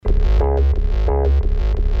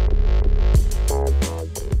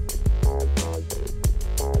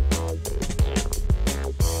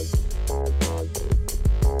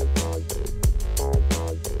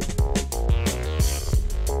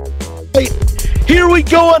Here we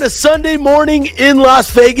go on a Sunday morning in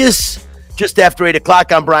Las Vegas, just after 8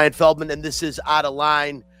 o'clock. I'm Brian Feldman, and this is Out of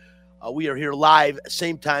Line. We are here live,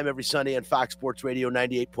 same time every Sunday on Fox Sports Radio,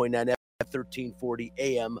 98.9 FM, 1340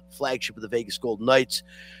 AM, flagship of the Vegas Golden Knights.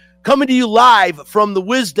 Coming to you live from the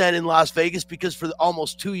Wisden in Las Vegas, because for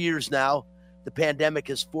almost 2 years now, the pandemic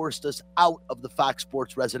has forced us out of the Fox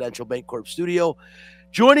Sports Residential Bancorp studio.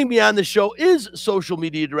 Joining me on the show is social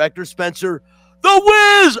media director Spencer "The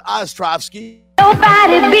Wiz" Ostrovsky.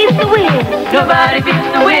 Nobody beats the Wiz. Nobody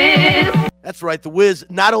beats the Wiz. That's right. The Wiz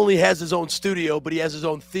not only has his own studio, but he has his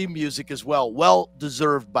own theme music as well. Well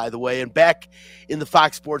deserved, by the way. And back in the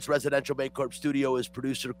Fox Sports Residential Bancorp studio is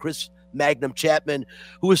producer Chris Magnum Chapman,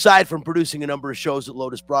 who, aside from producing a number of shows at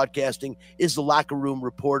Lotus Broadcasting, is the locker room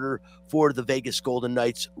reporter for the Vegas Golden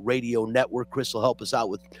Knights radio network. Chris will help us out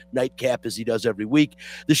with Nightcap, as he does every week.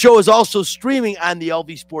 The show is also streaming on the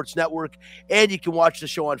LV Sports Network, and you can watch the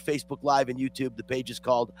show on Facebook Live and YouTube. The page is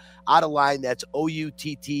called Out of Line. That's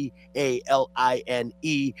OUTTALINE.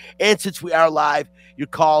 And since we are live, your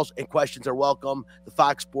calls and questions are welcome. The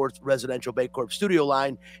Fox Sports Residential Bancorp studio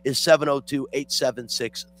line is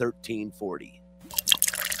 702-876-1340.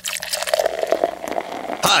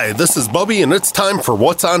 Hi, this is Bubby, and it's time for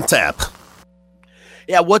What's on Tap.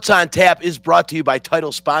 Yeah, What's on Tap is brought to you by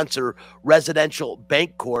title sponsor Residential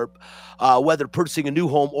Bancorp. Whether purchasing a new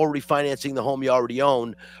home or refinancing the home you already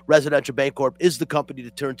own, Residential Bancorp is the company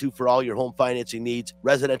to turn to for all your home financing needs.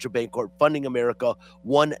 Residential Bancorp, funding America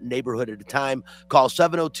one neighborhood at a time. Call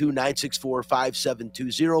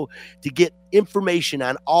 702-964-5720 to get information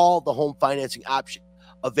on all the home financing options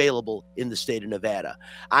available in the state of Nevada.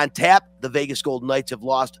 On tap, the Vegas Golden Knights have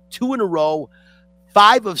lost 2 in a row,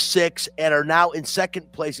 5 of 6, and are now in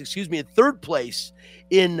third place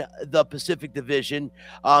in the Pacific Division.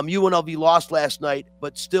 UNLV lost last night,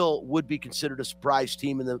 but still would be considered a surprise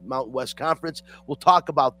team in the Mountain West Conference. We'll talk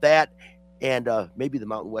about that and maybe the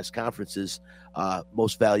Mountain West Conference's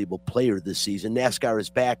most valuable player this season. NASCAR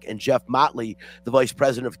is back, and Jeff Motley, the Vice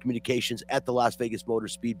President of Communications at the Las Vegas Motor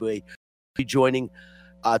Speedway, will be joining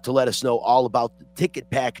to let us know all about the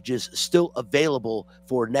ticket packages still available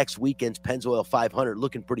for next weekend's Pennzoil 500.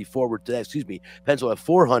 Looking pretty forward to that. Pennzoil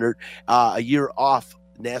 400, a year off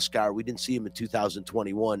NASCAR. We didn't see him in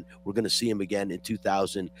 2021. We're going to see him again in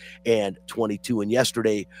 2022. And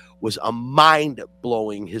yesterday was a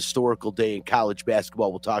mind-blowing historical day in college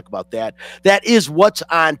basketball. We'll talk about that. That is What's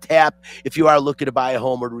on Tap. If you are looking to buy a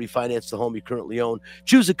home or to refinance the home you currently own,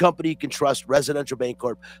 choose a company you can trust. Residential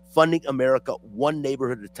Bancorp, funding America one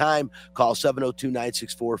neighborhood at a time. Call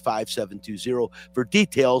 702-964-5720 for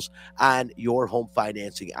details on your home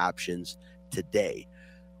financing options today.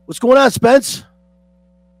 What's going on, Spence?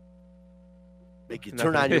 Make you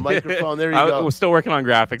turn on your microphone. There you go. We're still working on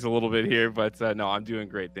graphics a little bit here, but no, I'm doing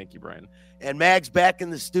great. Thank you, Brian. And Mag's back in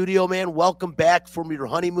the studio, man. Welcome back from your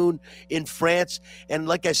honeymoon in France. And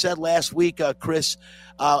like I said last week, Chris,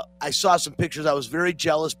 I saw some pictures. I was very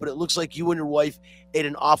jealous, but it looks like you and your wife ate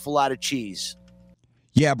an awful lot of cheese.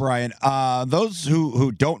 Yeah, Brian. Those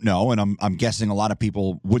who don't know, and I'm guessing a lot of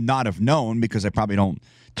people would not have known because I probably don't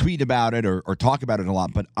tweet about it or talk about it a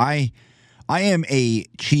lot, but I am a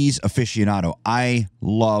cheese aficionado. I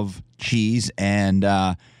love cheese, and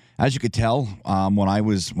as you could tell, when I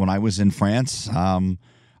was in France,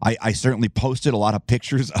 I certainly posted a lot of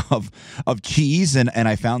pictures of cheese, and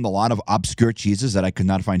I found a lot of obscure cheeses that I could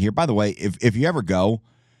not find here. By the way, if you ever go,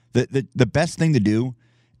 the best thing to do,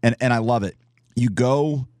 and I love it, you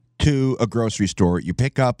go to a grocery store, you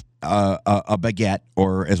pick up a baguette,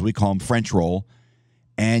 or as we call them, French roll,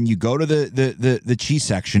 and you go to the cheese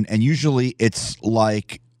section, and usually it's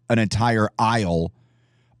like an entire aisle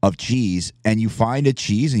of cheese, and you find a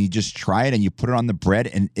cheese, and you just try it, and you put it on the bread,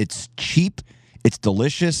 and it's cheap, it's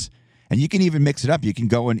delicious, and you can even mix it up. You can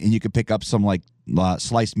go and you can pick up some like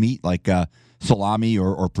sliced meat, like salami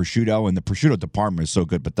or prosciutto, and the prosciutto de Parma is so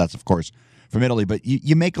good, but that's, of course, from Italy. But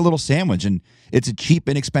you make a little sandwich, and it's a cheap,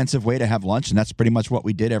 inexpensive way to have lunch, and that's pretty much what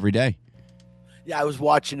we did every day. Yeah, I was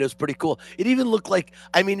watching. It was pretty cool. It even looked like,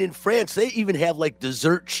 in France, they even have like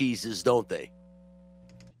dessert cheeses, don't they?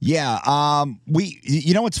 Yeah.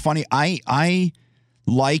 You know what's funny? I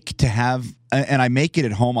like to have, and I make it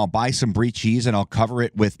at home. I'll buy some brie cheese and I'll cover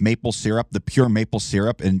it with maple syrup, the pure maple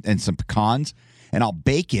syrup, and some pecans, and I'll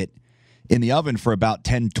bake it in the oven for about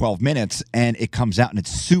 10, 12 minutes, and it comes out and it's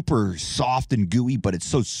super soft and gooey, but it's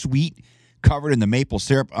so sweet, covered in the maple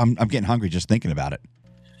syrup. I'm getting hungry just thinking about it.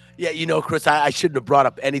 Yeah, Chris, I shouldn't have brought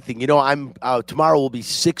up anything. I'm tomorrow will be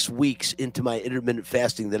 6 weeks into my intermittent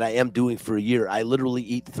fasting that I am doing for a year. I literally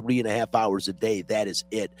eat 3.5 hours a day. That is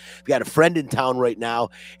it. I've got a friend in town right now,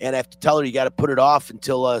 and I have to tell her you got to put it off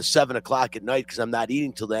until 7 o'clock at night because I'm not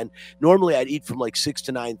eating till then. Normally, I'd eat from like 6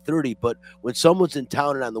 to 9:30, but when someone's in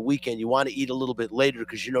town and on the weekend, you want to eat a little bit later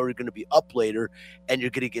because you know you're going to be up later and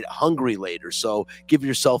you're going to get hungry later. So give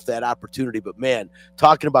yourself that opportunity. But man,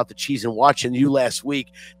 talking about the cheese and watching you last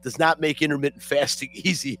week does not make intermittent fasting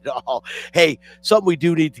easy at all. Hey, something we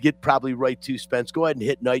do need to get probably right to, Spence. Go ahead and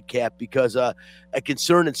hit nightcap because a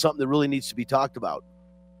concern and something that really needs to be talked about.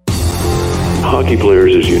 Hockey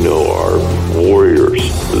players, as you know, are warriors.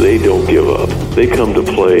 They don't give up. They come to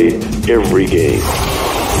play every game.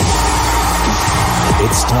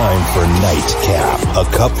 It's time for Nightcap,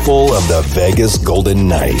 a cupful of the Vegas Golden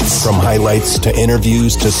Knights. From highlights to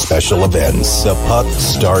interviews to special events, the puck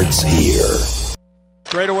starts here.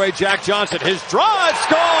 Straight away, Jack Johnson. His draw and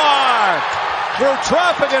score! Through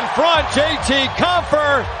traffic in front, JT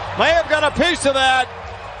Compher may have got a piece of that.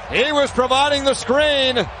 He was providing the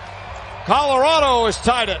screen. Colorado has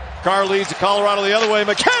tied it. Carr leads to Colorado the other way.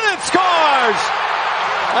 McKinnon scores!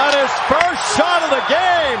 On his first shot of the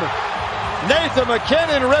game. Nathan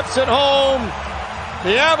McKinnon rips it home.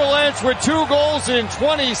 The Avalanche with 2 goals in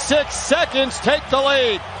 26 seconds take the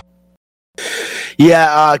lead.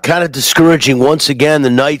 Yeah, kind of discouraging. Once again, the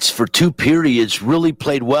Knights for 2 periods really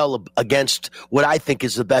played well against what I think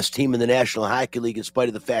is the best team in the National Hockey League, in spite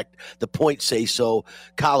of the fact the points say so.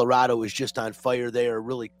 Colorado is just on fire. They are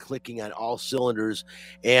really clicking on all cylinders,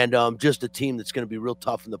 and just a team that's going to be real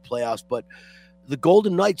tough in the playoffs. But the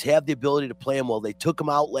Golden Knights have the ability to play them well. They took them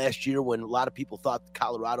out last year when a lot of people thought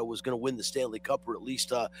Colorado was going to win the Stanley Cup, or at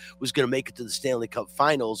least was going to make it to the Stanley Cup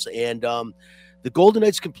Finals. And the Golden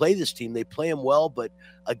Knights can play this team. They play them well, but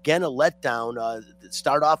again, a letdown.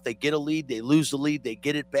 Start off, they get a lead, they lose the lead, they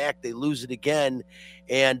get it back, they lose it again.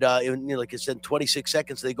 And like I said, in 26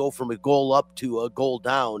 seconds, they go from a goal up to a goal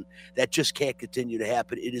down. That just can't continue to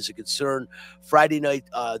happen. It is a concern. Friday night,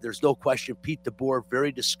 there's no question, Pete DeBoer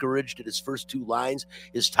very discouraged at his first 2 lines.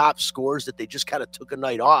 His top scores that they just kind of took a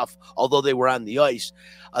night off, although they were on the ice.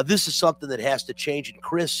 This is something that has to change. And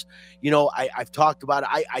Chris, I've talked about it.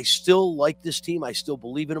 I still like this team. I still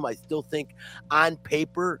believe in them. I still think on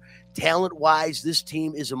paper, talent-wise, this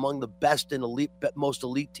team is among the best and most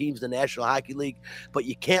elite teams in the National Hockey League, but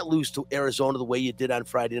you can't lose to Arizona the way you did on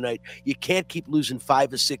Friday night. You can't keep losing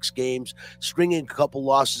 5 or 6 games, stringing a couple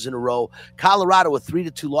losses in a row. Colorado, a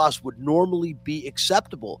 3-2 loss would normally be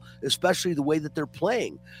acceptable, especially the way that they're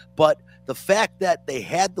playing. But the fact that they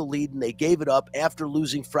had the lead and they gave it up after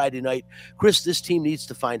losing Friday night, Chris, this team needs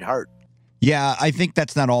to find heart. Yeah, I think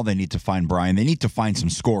that's not all they need to find, Brian. They need to find some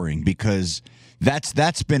scoring because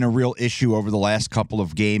that's been a real issue over the last couple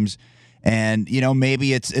of games. And,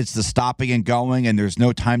 maybe it's the stopping and going and there's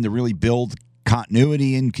no time to really build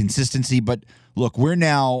continuity and consistency. But look, we're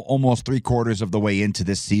now almost 3/4 of the way into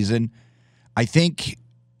this season. I think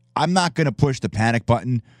I'm not going to push the panic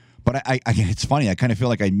button, but it's funny. I kind of feel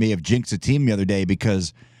like I may have jinxed a team the other day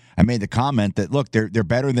because I made the comment that, look, they're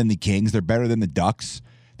better than the Kings. They're better than the Ducks.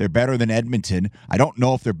 They're better than Edmonton. I don't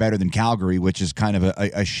know if they're better than Calgary, which is kind of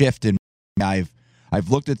a shift in. I've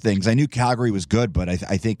looked at things. I knew Calgary was good, but I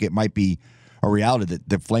think it might be a reality that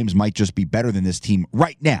the Flames might just be better than this team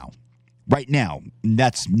right now. Right now. And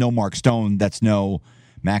that's no Mark Stone. That's no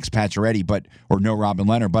Max Pacioretty, or no Robin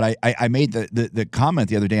Leonard. But I made the comment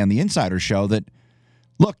the other day on the Insider Show that,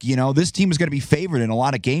 look, this team is going to be favored in a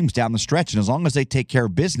lot of games down the stretch, and as long as they take care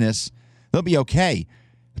of business, they'll be okay.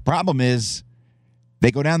 The problem is they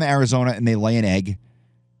go down to Arizona and they lay an egg.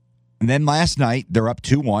 And then last night, they're up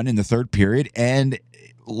 2-1 in the third period, and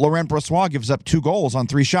Laurent Brossoit gives up 2 goals on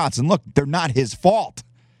 3 shots. And look, they're not his fault.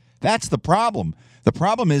 That's the problem. The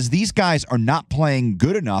problem is these guys are not playing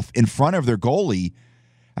good enough in front of their goalie.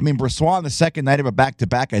 I mean, Brossoit on the second night of a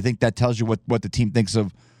back-to-back, I think that tells you what the team thinks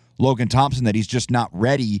of Logan Thompson, that he's just not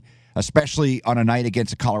ready, especially on a night against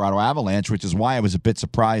the Colorado Avalanche, which is why I was a bit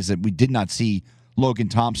surprised that we did not see Logan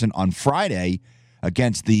Thompson on Friday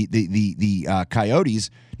against the Coyotes.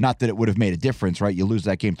 Not that it would have made a difference, right? You lose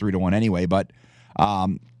that game 3-1 anyway. But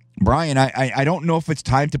Brian, I don't know if it's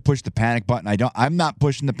time to push the panic button. I'm not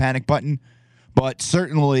pushing the panic button, but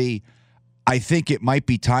certainly I think it might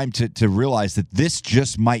be time to realize that this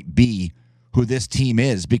just might be who this team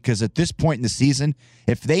is, because at this point in the season,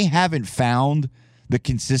 if they haven't found the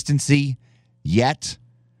consistency yet,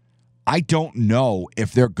 I don't know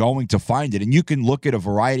if they're going to find it. And you can look at a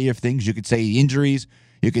variety of things. You could say injuries.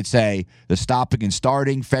 You could say the stopping and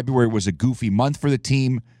starting. February was a goofy month for the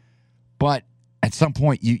team. But at some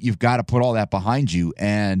point you've got to put all that behind you.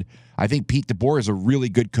 And I think Pete DeBoer is a really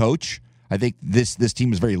good coach. I think this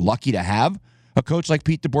team is very lucky to have a coach like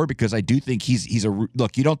Pete DeBoer, because I do think he's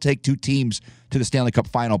look, you don't take two teams to the Stanley Cup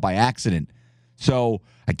final by accident. So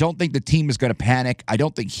I don't think the team is going to panic. I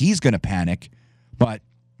don't think he's going to panic. But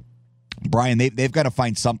Brian, they've got to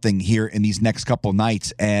find something here in these next couple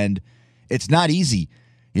nights, and it's not easy.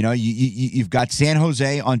 You know, you've got San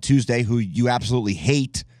Jose on Tuesday, who you absolutely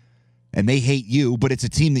hate, and they hate you, but it's a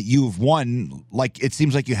team that you've won. Like, it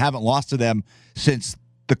seems like you haven't lost to them since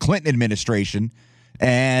the Clinton administration.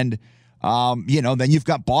 And, then you've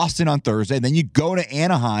got Boston on Thursday, then you go to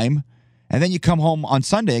Anaheim, and then you come home on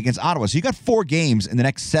Sunday against Ottawa. So you got 4 games in the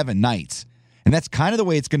next 7 nights. And that's kind of the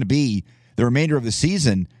way it's going to be the remainder of the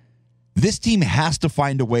season. This team has to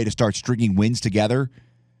find a way to start stringing wins together.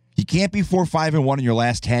 You can't be 4-5-1 in your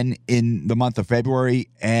last 10 in the month of February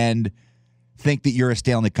and think that you're a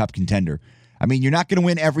Stanley Cup contender. I mean, you're not going to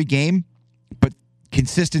win every game, but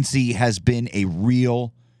consistency has been a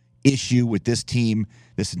real issue with this team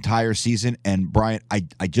this entire season. And Brian,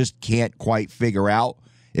 I just can't quite figure out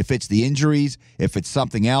if it's the injuries, if it's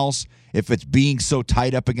something else, if it's being so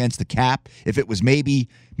tight up against the cap, if it was maybe,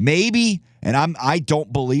 and I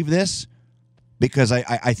don't believe this, because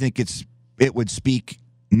I think it would speak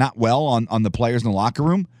not well on the players in the locker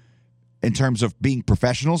room in terms of being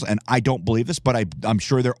professionals, and I don't believe this, but I'm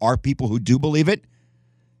sure there are people who do believe it.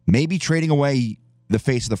 Maybe trading away the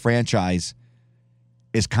face of the franchise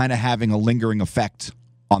is kind of having a lingering effect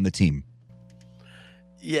on the team.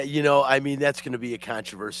 Yeah, that's going to be a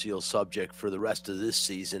controversial subject for the rest of this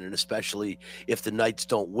season, and especially if the Knights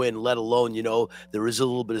don't win, let alone, there is a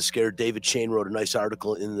little bit of scare. David Shane wrote a nice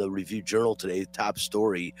article in the Review Journal today, top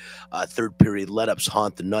story, third period let-ups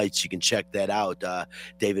haunt the Knights. You can check that out.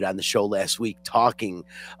 David on the show last week talking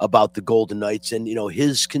about the Golden Knights and,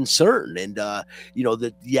 his concern. And,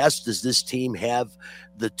 that, yes, does this team have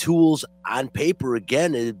the tools on paper,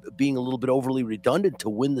 again, being a little bit overly redundant, to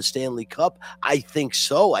win the Stanley Cup? I think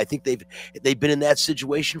so. I think they've been in that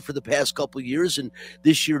situation for the past couple of years, and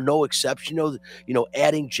this year no exception.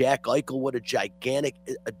 Adding Jack Eichel, what a gigantic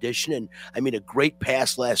addition, and a great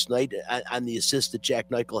pass last night on the assist that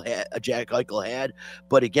Jack Eichel had.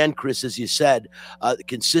 But again, Chris, as you said,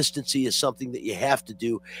 consistency is something that you have to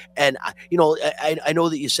do. And I know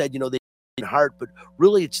that you said they heart, but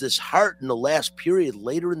really it's this heart in the last period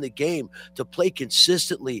later in the game to play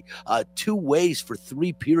consistently 2 ways for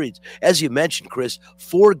 3 periods. As you mentioned, Chris,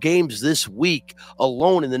 4 games this week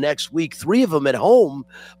alone in the next week, 3 of them at home,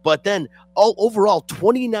 but then overall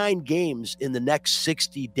 29 games in the next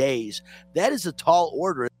 60 days. That is a tall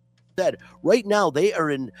order. Right now they are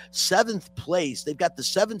in 7th place. They've got the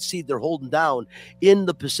 7th seed they're holding down in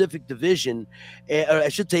the Pacific Division, or I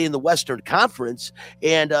should say in the Western Conference,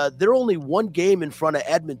 and they're only 1 game in front of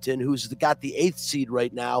Edmonton, who's got the 8th seed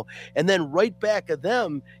right now. And then right back of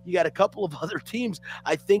them, you got a couple of other teams.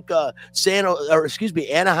 I think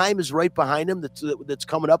Anaheim is right behind them. That's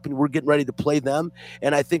coming up, and we're getting ready to play them.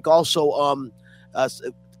 And I think also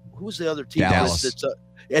who's the other team? Dallas.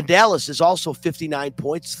 And Dallas is also 59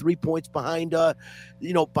 points, 3 points behind,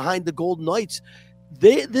 behind the Golden Knights.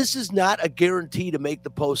 This is not a guarantee to make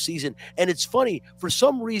the postseason. And it's funny, for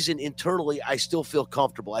some reason internally, I still feel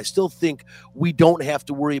comfortable. I still think we don't have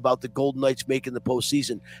to worry about the Golden Knights making the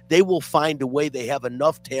postseason. They will find a way. They have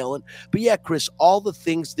enough talent. But yeah, Chris, all the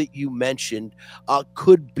things that you mentioned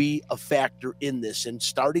could be a factor in this. And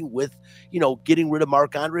starting with, getting rid of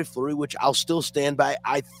Marc-Andre Fleury, which I'll still stand by,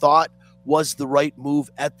 I thought was the right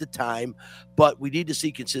move at the time, but we need to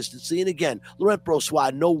see consistency. And again, Laurent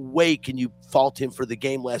Brossoit, no way can you fault him for the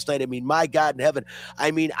game last night. My God in heaven.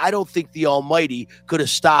 I don't think the Almighty could have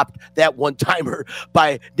stopped that one-timer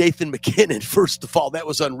by Nathan MacKinnon. First of all, that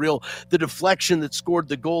was unreal. The deflection that scored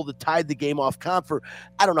the goal that tied the game off Compher,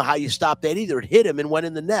 I don't know how you stopped that either. It hit him and went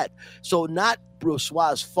in the net. So not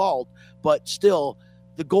Brossoit's fault, but still,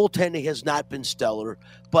 the goaltending has not been stellar,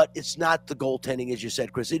 but it's not the goaltending, as you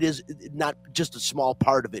said, Chris. It is not just a small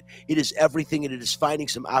part of it. It is everything, and it is finding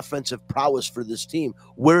some offensive prowess for this team.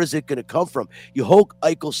 Where is it going to come from? You hope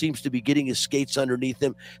Eichel seems to be getting his skates underneath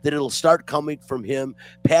him, that it'll start coming from him.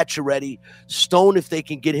 Pacioretty, Stone, if they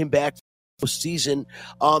can get him back season.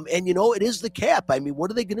 And it is the cap. What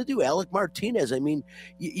are they going to do? Alec Martinez.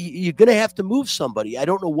 You're going to have to move somebody. I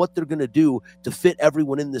don't know what they're going to do to fit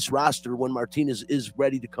everyone in this roster when Martinez is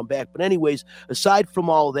ready to come back. But anyways, aside from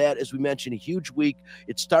all of that, as we mentioned, a huge week.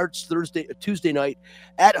 It starts Tuesday night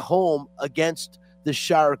at home against the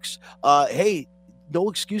Sharks. Hey, no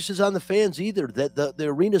excuses on the fans either. That the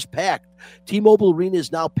arena's packed. T-Mobile Arena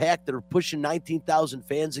is now packed. They're pushing 19,000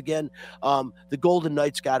 fans again. The Golden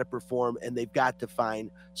Knights got to perform, and they've got to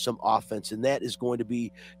find some offense, and that is going to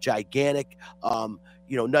be gigantic.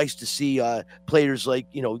 Nice to see players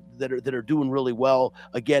like, that are doing really well.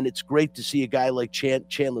 Again, it's great to see a guy like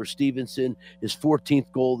Chandler Stevenson, his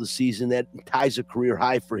 14th goal of the season. That ties a career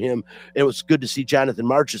high for him. It was good to see Jonathan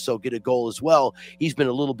Marchessault get a goal as well. He's been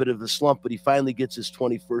a little bit of a slump, but he finally gets his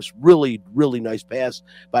 21st. Really, really nice pass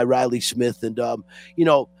by Riley Smith. And,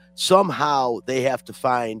 somehow they have to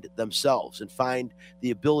find themselves and find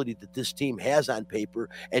the ability that this team has on paper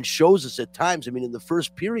and shows us at times. I mean, in the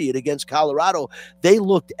first period against Colorado, they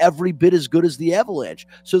looked every bit as good as the Avalanche.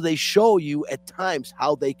 So they show you at times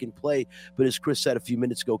how they can play. But as Chris said a few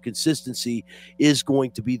minutes ago, consistency is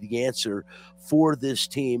going to be the answer for this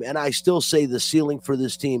team. And I still say the ceiling for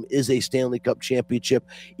this team is a Stanley Cup championship,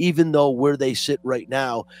 even though where they sit right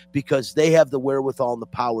now, because they have the wherewithal and the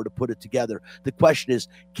power to put it together. The question is,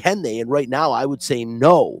 can they? And right now I would say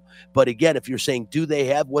no. But again, if you're saying, do they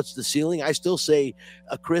have, what's the ceiling? I still say,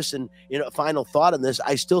 Chris, and a final thought on this,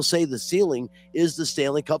 I still say the ceiling is the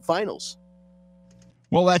Stanley Cup finals.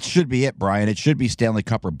 Well, that should be it, Brian. It should be Stanley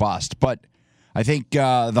Cup or bust. But I think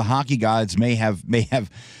the hockey gods may have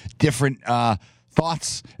different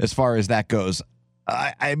thoughts as far as that goes.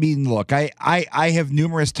 I mean, look, I have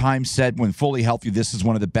numerous times said when fully healthy, this is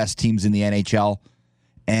one of the best teams in the NHL.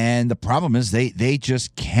 And the problem is they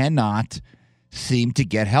just cannot seem to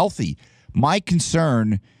get healthy. My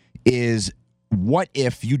concern is, what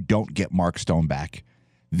if you don't get Mark Stone back?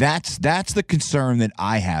 That's the concern that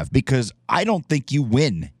I have, because I don't think you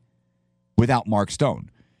win without Mark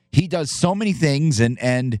Stone. He does so many things,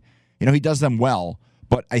 and he does them well.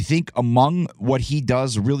 But I think among what he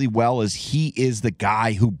does really well is he is the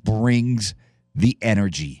guy who brings the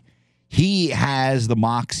energy. He has the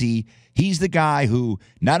moxie. He's the guy who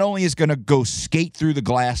not only is going to go skate through the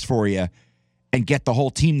glass for you and get the whole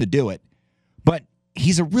team to do it, but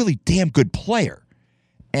he's a really damn good player.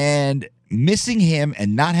 And missing him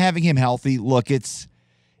and not having him healthy, look, it's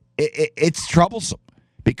troublesome.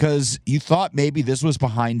 Because you thought maybe this was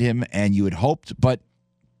behind him and you had hoped. But,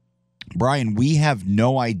 Brian, we have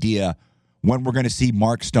no idea when we're going to see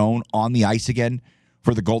Mark Stone on the ice again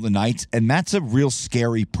for the Golden Knights. And that's a real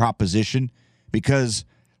scary proposition because,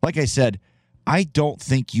 like I said, I don't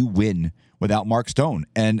think you win without Mark Stone.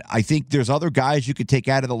 And I think there's other guys you could take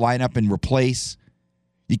out of the lineup and replace.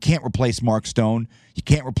 You can't replace Mark Stone. You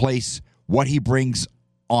can't replace what he brings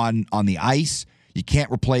on the ice. You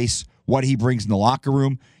can't replace what he brings in the locker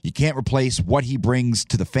room. You can't replace what he brings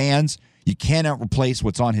to the fans. You cannot replace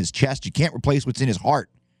what's on his chest. You can't replace what's in his heart.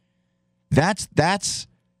 That's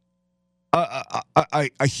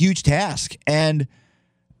a huge task. And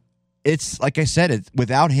it's, like I said,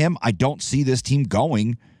 without him, I don't see this team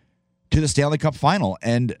going to the Stanley Cup final.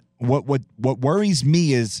 And what worries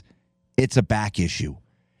me is it's a back issue.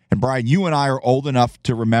 And, Brian, you and I are old enough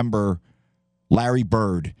to remember Larry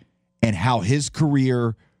Bird and how his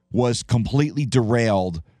career was completely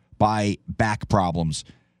derailed by back problems.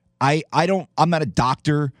 I'm not a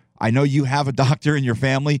doctor. I know you have a doctor in your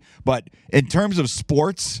family, but in terms of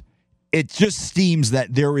sports, it just seems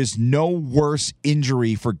that there is no worse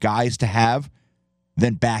injury for guys to have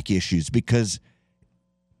than back issues, because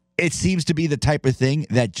it seems to be the type of thing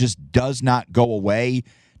that just does not go away.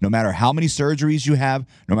 No matter how many surgeries you have,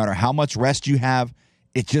 no matter how much rest you have,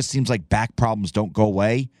 it just seems like back problems don't go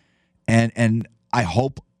away. And I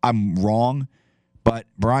hope I'm wrong, but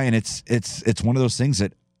Brian, it's one of those things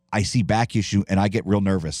that I see back issue and I get real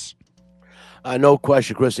nervous. No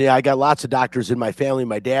question, Chris. Yeah, I got lots of doctors in my family,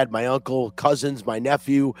 my dad, my uncle, cousins, my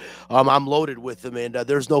nephew. I'm loaded with them, and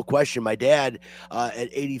there's no question. My dad, at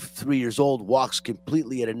 83 years old, walks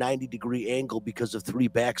completely at a 90-degree angle because of 3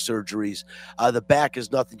 back surgeries. The back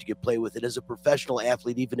is nothing you can play with. It as a professional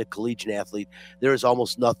athlete, even a collegiate athlete, there is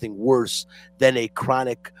almost nothing worse than a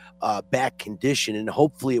chronic back condition, and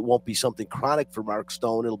hopefully it won't be something chronic for Mark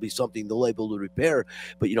Stone. It'll be something they'll be able to repair.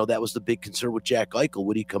 But, that was the big concern with Jack Eichel.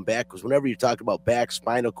 Would he come back? Because whenever you're talking about back,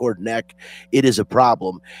 spinal cord, neck, it is a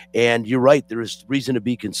problem. And you're right, there is reason to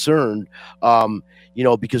be concerned,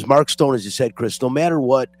 because Mark Stone, as you said, Chris, no matter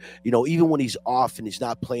what, even when he's off and he's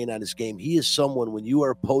not playing on his game, he is someone, when you are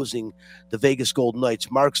opposing the Vegas Golden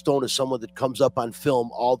Knights, Mark Stone is someone that comes up on film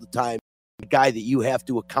all the time guy that you have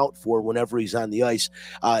to account for whenever he's on the ice.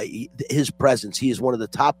 His presence. He is one of the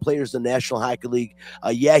top players in the National Hockey League.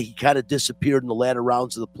 He kind of disappeared in the latter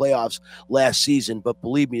rounds of the playoffs last season, but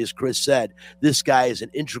believe me, as Chris said, this guy is an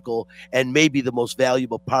integral and maybe the most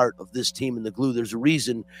valuable part of this team in the glue. There's a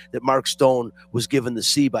reason that Mark Stone was given the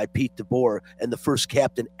C by Pete DeBoer and the first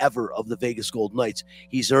captain ever of the Vegas Golden Knights.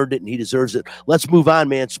 He's earned it and he deserves it. Let's move on,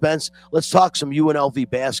 man. Spence, let's talk some UNLV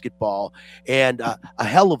basketball and a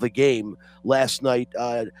hell of a game last night.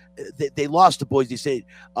 They lost to Boise State,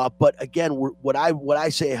 but again, what I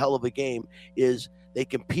say a hell of a game is they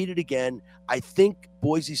competed again. I think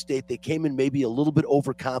Boise State, they came in maybe a little bit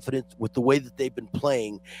overconfident with the way that they've been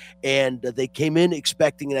playing, and they came in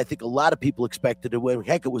expecting, and I think a lot of people expected to win.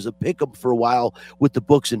 Heck, it was a pick-em for a while with the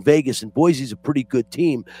books in Vegas, and Boise's a pretty good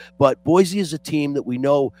team, but Boise is a team that we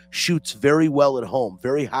know shoots very well at home,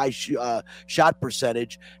 very high shot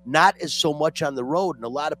percentage, not as so much on the road, and a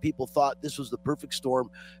lot of people thought this was the perfect storm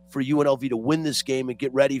for UNLV to win this game and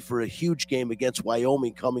get ready for a huge game against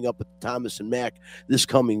Wyoming coming up at Thomas and Mack this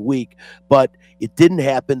coming week. But it didn't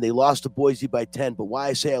happen. They lost to Boise by 10. But why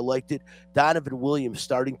I say I liked it, Donovan Williams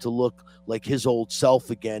starting to look like his old self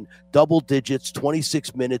again. Double digits,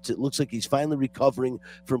 26 minutes. It looks like he's finally recovering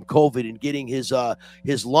from COVID and getting his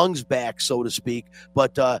lungs back, so to speak.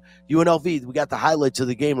 But UNLV, we got the highlights of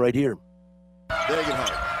the game right here.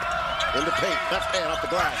 Degenhardt in the paint, left hand off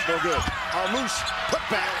the glass, no good. Armouche, put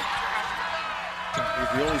back.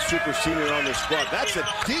 He's the only super senior on this squad. That's a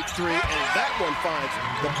deep three, and that one finds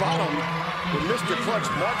the bottom with Mr. Clutch,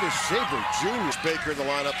 Marcus Shaver Jr. Baker in the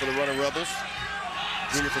lineup for the Running Rebels.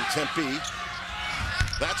 Junior from Tempe.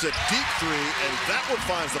 That's a deep three, and that one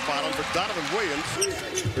finds the bottom for Donovan Williams.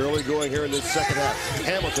 Early going here in this second half.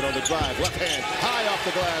 Hamilton on the drive, left hand, high off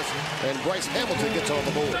the glass, and Bryce Hamilton gets on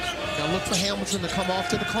the boards. Now look for Hamilton to come off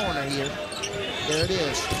to the corner here. There it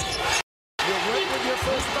is. You're right with your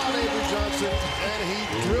first thought, Avery Johnson, and he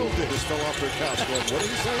drilled it. Just fell off their couch. What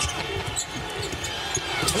did he say?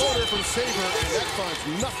 Floater from Saber, and that finds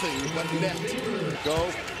nothing but net.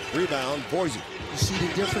 Go, rebound, Boise. You see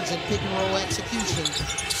the difference in pick and roll execution.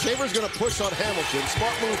 Saber's going to push on Hamilton.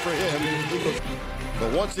 Smart move for him.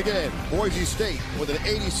 But once again, Boise State with an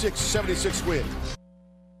 86-76 win.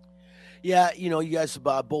 Yeah, you guys,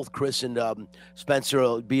 both Chris and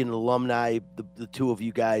Spencer, being an alumni, the two of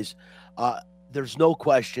you guys, there's no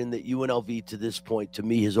question that UNLV to this point, to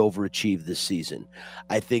me, has overachieved this season.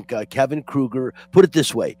 I think Kevin Kruger, put it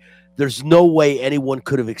this way, there's no way anyone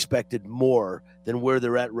could have expected more than where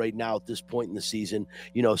they're at right now at this point in the season.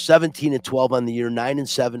 17-12 on the year,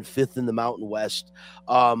 9-7, fifth in the Mountain West.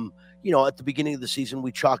 At the beginning of the season,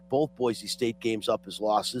 we chalked both Boise State games up as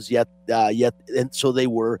losses, and so they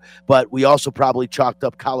were. But we also probably chalked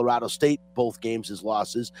up Colorado State both games as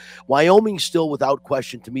losses. Wyoming still, without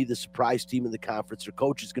question, to me, the surprise team in the conference. Their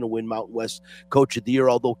coach is going to win Mountain West Coach of the Year,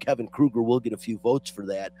 although Kevin Kruger will get a few votes for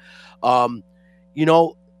that.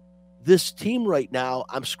 This team right now,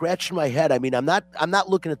 I'm scratching my head. I mean, I'm not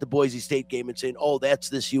looking at the Boise State game and saying, oh, that's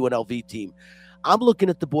this UNLV team. I'm looking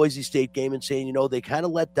at the Boise State game and saying, they kind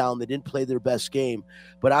of let down. They didn't play their best game.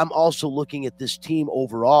 But I'm also looking at this team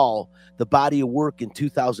overall, the body of work in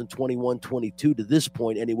 2021-22 to this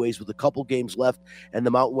point anyways, with a couple games left and the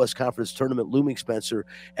Mountain West Conference tournament looming, Spencer,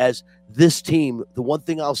 as this team, the one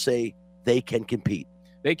thing I'll say, they can compete.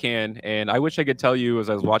 They can, and I wish I could tell you as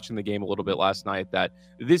I was watching the game a little bit last night that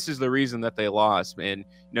this is the reason that they lost. And,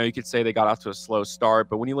 you could say they got off to a slow start,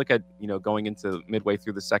 but when you look at, going into midway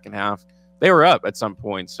through the second half, they were up at some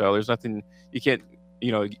point. So there's nothing, you can't,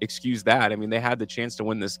 excuse that. I mean, they had the chance to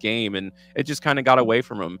win this game, and it just kind of got away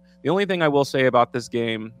from them. The only thing I will say about this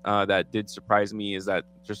game that did surprise me is that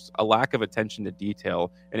just a lack of attention to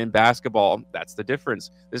detail. And in basketball, that's the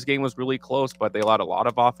difference. This game was really close, but they allowed a lot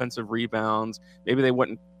of offensive rebounds. Maybe they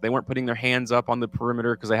weren't putting their hands up on the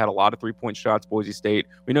perimeter because they had a lot of three-point shots. Boise State,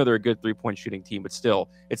 we know they're a good three-point shooting team, but still,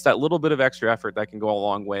 it's that little bit of extra effort that can go a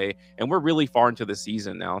long way. And we're really far into the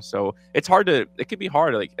season now, so it can be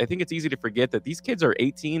hard. Like, I think it's easy to forget that these kids are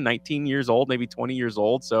 18, 19 years old, maybe 20 years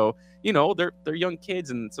old. So, they're young kids,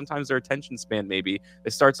 and sometimes their attention span maybe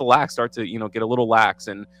it starts to get a little lax.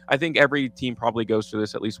 And I think every team probably goes through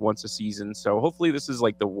this at least once a season. So hopefully this is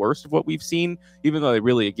like the worst of what we've seen, even though they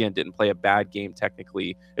really, again, didn't play a bad game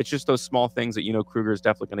technically. It's just those small things that, Kruger is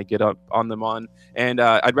definitely going to get up on them on. And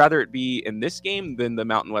I'd rather it be in this game than the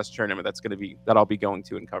Mountain West tournament that I'll be going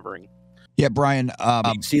to and covering. Yeah, Brian.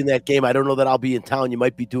 Seeing that game, I don't know that I'll be in town. You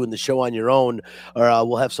might be doing the show on your own, or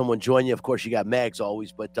we'll have someone join you. Of course, you got Mags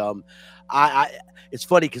always, but it's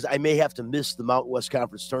funny because I may have to miss the Mountain West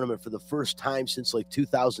Conference tournament for the first time since like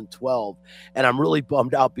 2012, and I'm really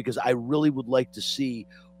bummed out because I really would like to see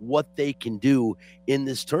what they can do in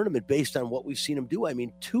this tournament based on what we've seen them do. I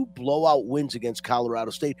mean, 2 blowout wins against Colorado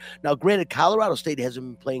State. Now, granted, Colorado State hasn't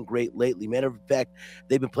been playing great lately. Matter of fact,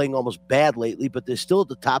 they've been playing almost bad lately, but they're still at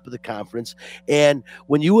the top of the conference. And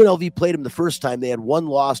when UNLV played them the first time, they had 1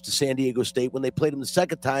 loss to San Diego State. When they played them the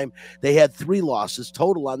second time, they had 3 losses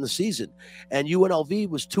total on the season. And UNLV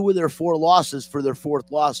was 2 of their 4 losses for their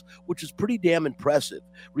 4th loss, which is pretty damn impressive,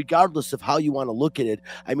 regardless of how you want to look at it.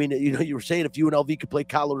 I mean, you were saying if UNLV could play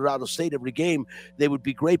Colorado State every game, they would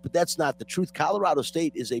be great, but that's not the truth. Colorado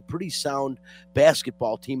State is a pretty sound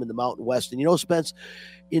basketball team in the Mountain West. And Spence,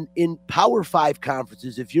 in Power 5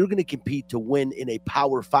 conferences, if you're going to compete to win in a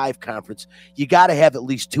Power 5 conference, you got to have at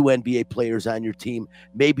least 2 NBA players on your team,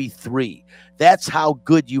 maybe 3. That's how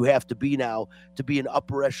good you have to be now to be an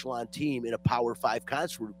upper echelon team in a Power 5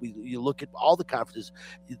 conference. You look at all the conferences,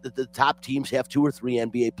 the top teams have 2 or 3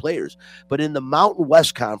 NBA players. But in the Mountain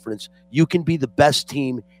West Conference, you can be the best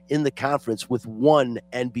team in the conference with 1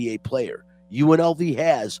 NBA player. UNLV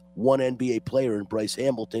has 1 NBA player in Bryce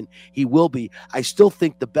Hamilton. He will be. I still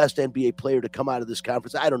think the best NBA player to come out of this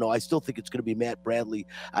conference, I don't know. I still think it's going to be Matt Bradley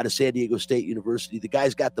out of San Diego State University. The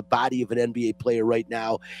guy's got the body of an NBA player right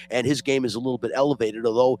now, and his game is a little bit elevated,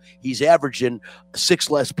 although he's averaging 6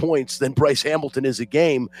 less points than Bryce Hamilton is a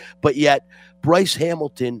game. But yet, Bryce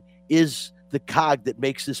Hamilton is the cog that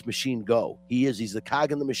makes this machine go. He's the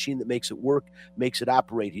cog in the machine that makes it work, makes it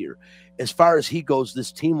operate here. As far as he goes,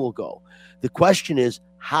 this team will go. The question is,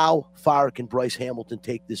 how far can Bryce Hamilton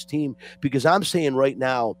take this team? Because I'm saying right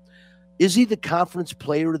now, is he the conference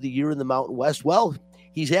player of the year in the Mountain West? Well,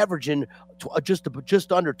 he's averaging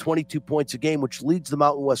just under 22 points a game, which leads the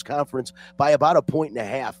Mountain West Conference by about 1.5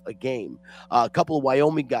 points a game. A couple of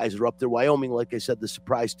Wyoming guys are up there. Wyoming, like I said, the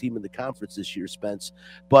surprise team in the conference this year, Spence.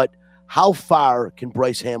 But how far can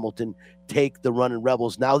Bryce Hamilton take the running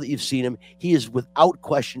Rebels? Now that you've seen him, he is without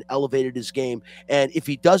question elevated his game. And if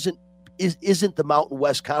he isn't the Mountain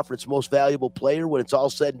West Conference most valuable player when it's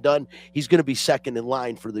all said and done, he's going to be second in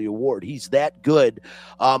line for the award. He's that good.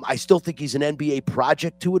 I still think he's an NBA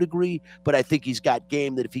project to a degree, but I think he's got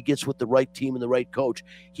game that if he gets with the right team and the right coach,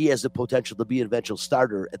 he has the potential to be an eventual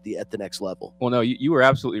starter at the next level. Well, no, you were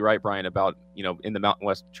absolutely right, Brian, about, in the Mountain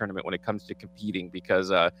West tournament when it comes to competing,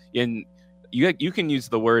 because you can use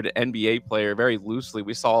the word NBA player very loosely.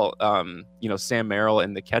 We saw, Sam Merrill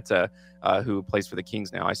and Niketa, who plays for the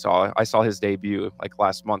Kings now. I saw his debut like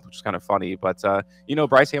last month, which is kind of funny. But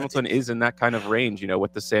Bryce Hamilton is in that kind of range,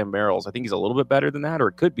 with the Sam Merrills. I think he's a little bit better than that, or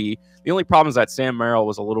it could be. The only problem is that Sam Merrill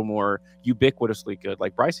was a little more ubiquitously good.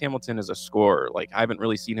 Like Bryce Hamilton is a scorer. Like I haven't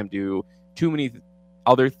really seen him do too many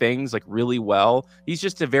other things like really well. He's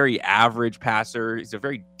just a very average passer. He's a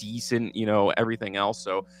very decent, everything else.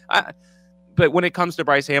 So but when it comes to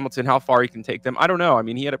Bryce Hamilton, how far he can take them, I don't know. I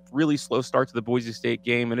mean, he had a really slow start to the Boise State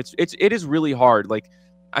game, and it is really hard. Like,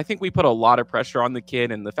 I think we put a lot of pressure on the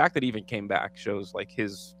kid, and the fact that he even came back shows like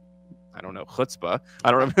his, I don't know, chutzpah.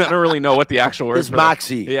 I don't really know what the actual word is. His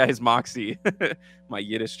moxie. Yeah, his moxie. My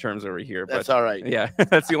Yiddish terms over here. That's all right. Yeah,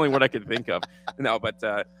 that's the only word I could think of. No, but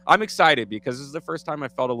I'm excited because this is the first time I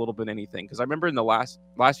felt a little bit anything. Because I remember in the last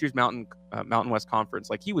year's Mountain West Conference,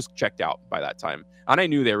 like he was checked out by that time, and I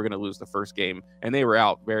knew they were going to lose the first game, and they were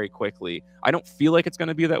out very quickly. I don't feel like it's going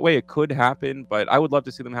to be that way. It could happen, but I would love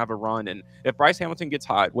to see them have a run. And if Bryce Hamilton gets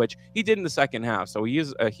hot, which he did in the second half, so he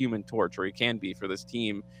is a human torch, or he can be for this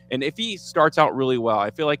team. And if he starts out really well,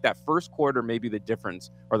 I feel like that first quarter may be the difference,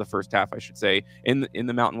 or the first half, I should say, in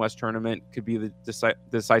the Mountain West tournament could be the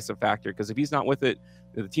decisive factor. Because if he's not with it,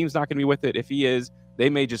 the team's not going to be with it. If he is, they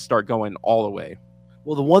may just start going all the way.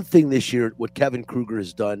 Well, the one thing this year, what Kevin Kruger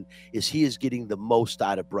has done is he is getting the most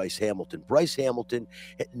out of Bryce Hamilton. Bryce Hamilton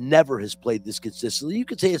never has played this consistently. You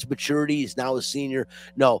could say it's maturity. He's now a senior.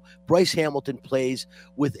 No, Bryce Hamilton plays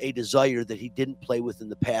with a desire that he didn't play with in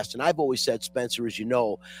the past. And I've always said, Spencer, as you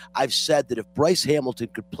know, I've said that if Bryce Hamilton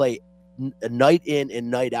could play a night in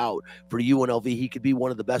and night out for UNLV, he could be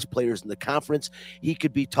one of the best players in the conference. He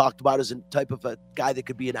could be talked about as a type of a guy that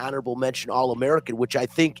could be an honorable mention All-American, which I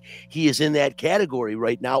think he is in that category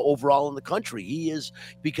right now overall in the country. He is,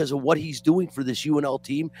 because of what he's doing for this UNLV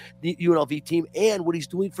team and what he's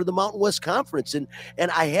doing for the Mountain West Conference. And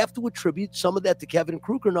I have to attribute some of that to Kevin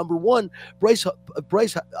Kruger. Number one,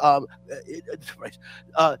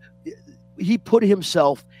 he put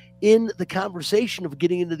himself in the conversation of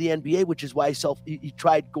getting into the NBA, which is why he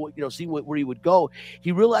tried going, seeing where he would go.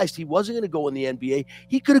 He realized he wasn't going to go in the NBA.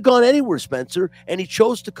 He could have gone anywhere, Spencer, and he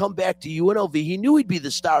chose to come back to UNLV. He knew he'd be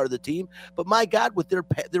the star of the team, but my God, with their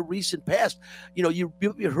recent past,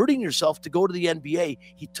 you're hurting yourself to go to the NBA.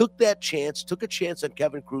 He took a chance on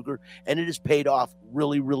Kevin Kruger, and it has paid off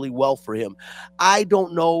really, really well for him. I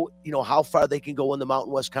don't know, how far they can go in the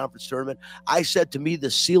Mountain West Conference tournament. I said, to me,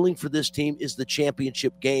 the ceiling for this team is the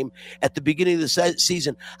championship game. At the beginning of the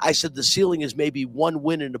season, I said the ceiling is maybe one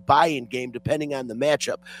win in a buy-in game, depending on the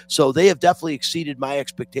matchup. So they have definitely exceeded my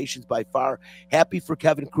expectations by far. Happy for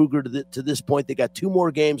Kevin Kruger to this point. They got 2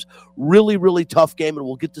 more games, really, really tough game, and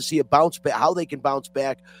we'll get to see a bounce back, how they can bounce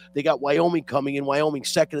back. They got Wyoming coming in. Wyoming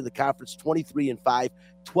second in the conference, 23-5.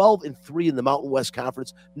 12-3 in the Mountain West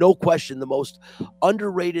Conference. No question, the most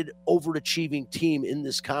underrated, overachieving team in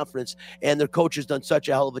this conference. And their coach has done such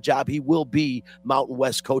a hell of a job. He will be Mountain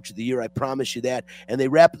West Coach of the Year. I promise you that. And they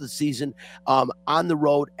wrap the season on the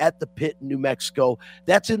road at the Pit in New Mexico.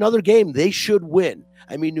 That's another game they should win.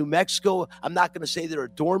 I mean, New Mexico, I'm not going to say they're a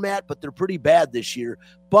doormat, but they're pretty bad this year.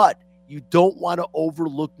 But you don't want to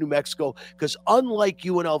overlook New Mexico, because unlike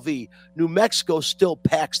UNLV, New Mexico still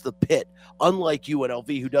packs the pit. Unlike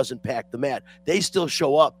UNLV, who doesn't pack the mat, they still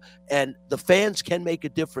show up, and the fans can make a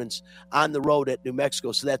difference on the road at New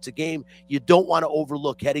Mexico. So that's a game you don't want to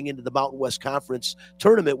overlook heading into the Mountain West Conference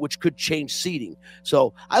tournament, which could change seeding.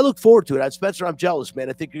 So I look forward to it. Spencer, I'm jealous, man.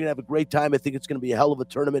 I think you're going to have a great time. I think it's going to be a hell of a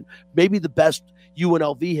tournament. Maybe the best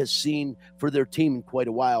UNLV has seen for their team in quite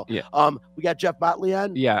a while. Yeah. We got Jeff Motley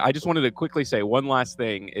on. Yeah, I just wanted to quickly say one last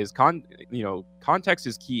thing is context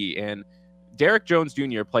is key, and Derek Jones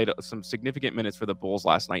Jr. played some significant minutes for the Bulls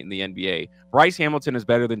last night in the NBA. Bryce Hamilton is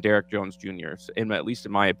better than Derek Jones Jr., at least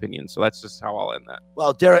in my opinion. So that's just how I'll end that.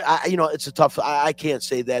 Well, Derek, it's a tough. I can't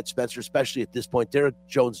say that, Spencer, especially at this point. Derek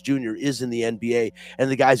Jones Jr. is in the NBA,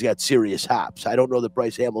 and the guy's got serious hops. I don't know that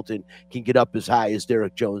Bryce Hamilton can get up as high as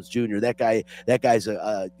Derek Jones Jr. That guy's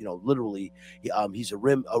literally, he's a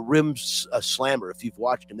rim slammer. If you've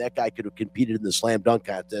watched him, that guy could have competed in the slam dunk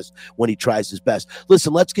contest when he tries his best.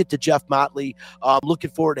 Listen, let's get to Jeff Motley.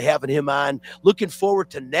 Looking forward to having him on. Looking forward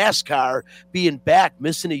to NASCAR being back,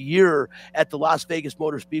 missing a year at the Las Vegas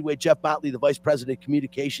Motor Speedway. Jeff Motley, the Vice President of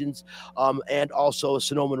Communications, and also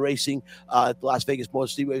Sonoma Racing at the Las Vegas Motor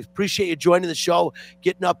Speedway. Appreciate you joining the show,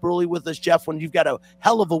 getting up early with us, Jeff, when you've got a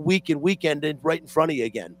hell of a weekend right in front of you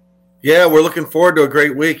again. Yeah, we're looking forward to a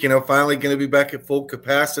great week. Finally going to be back at full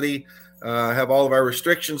capacity, have all of our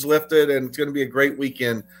restrictions lifted, and it's going to be a great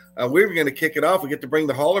weekend. We're going to kick it off. We get to bring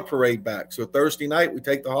the Hauler Parade back. So Thursday night, we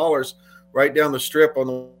take the Haulers right down the strip on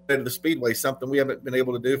the way to the Speedway, something we haven't been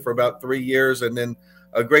able to do for about 3 years. And then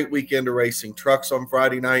a great weekend of racing. Trucks on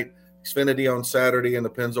Friday night, Xfinity on Saturday, and the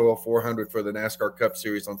Pennzoil 400 for the NASCAR Cup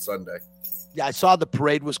Series on Sunday. Yeah, I saw the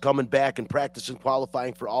parade was coming back, and practice and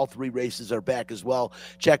qualifying for all 3 races are back as well.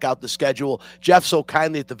 Check out the schedule. Jeff, so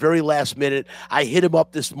kindly at the very last minute, I hit him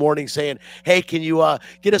up this morning saying, hey, can you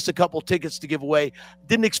get us a couple tickets to give away?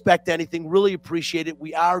 Didn't expect anything. Really appreciate it.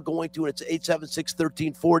 We are going to, and it's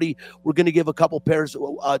 876-1340. We're going to give a couple pairs,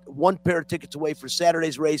 1 pair of tickets away for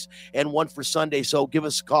Saturday's race and 1 for Sunday. So give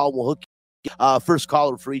us a call. We'll hook you first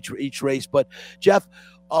caller for each race. But, Jeff,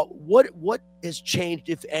 what has changed,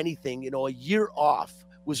 if anything? A year off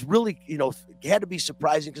was really, had to be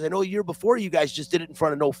surprising, because I know a year before you guys just did it in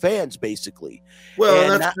front of no fans, basically.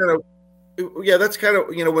 Well, that's kind of,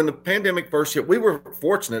 when the pandemic first hit, we were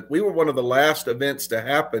fortunate. We were one of the last events to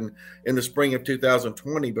happen in the spring of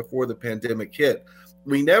 2020 before the pandemic hit.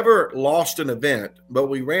 We never lost an event, but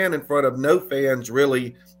we ran in front of no fans,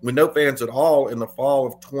 really, with no fans at all in the fall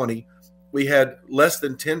of 20. We had less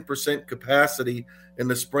than 10% capacity in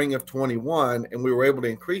the spring of 21, and we were able to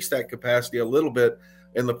increase that capacity a little bit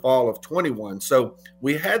in the fall of 21. So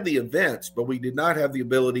we had the events, but we did not have the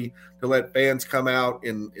ability to let fans come out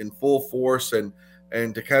in full force and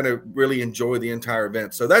to kind of really enjoy the entire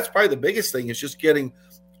event. So that's probably the biggest thing, is just getting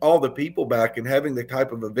all the people back and having the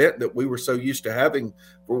type of event that we were so used to having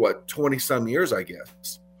for 20 some years, I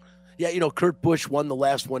guess. Yeah. Kurt Busch won the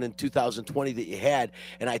last one in 2020 that you had.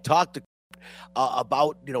 And I talked to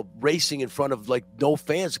about racing in front of no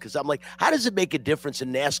fans, because I'm like, how does it make a difference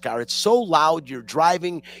in NASCAR? It's so loud, you're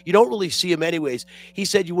driving, you don't really see them anyways. He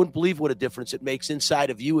said you wouldn't believe what a difference it makes inside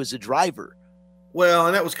of you as a driver. Well,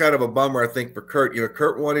 and that was kind of a bummer, I think, for Kurt.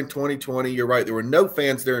 Kurt won in 2020. You're right, there were no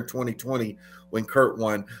fans there in 2020 when Kurt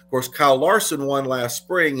won. Of course, Kyle Larson won last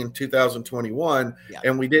spring in 2021,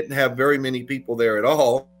 and we didn't have very many people there at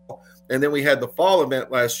all. And then we had the fall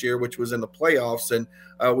event last year, which was in the playoffs, and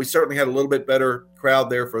we certainly had a little bit better crowd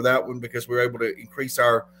there for that one, because we were able to increase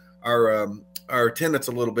our our attendance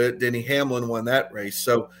a little bit. Denny Hamlin won that race.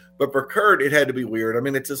 So, but for Kurt, it had to be weird. I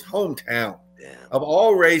mean, it's his hometown. Yeah. Of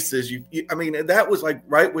all races, I mean, that was like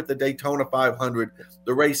right with the Daytona 500,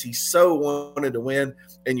 the race he so wanted to win,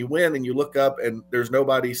 and you win and you look up and there's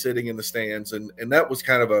nobody sitting in the stands. And that was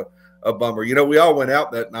kind of a bummer. You know, we all went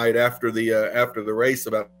out that night after the race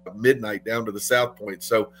about midnight down to the South Point.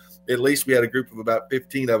 So at least we had a group of about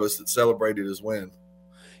 15 of us that celebrated his win.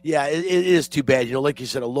 Yeah, it is too bad. You know, like you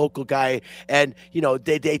said, a local guy, and, you know,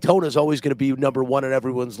 Daytona is always going to be number one on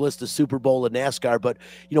everyone's list of Super Bowl and NASCAR. But,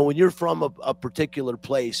 you know, when you're from a particular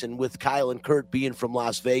place, and with Kyle and Kurt being from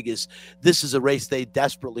Las Vegas, this is a race they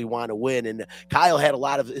desperately want to win. And Kyle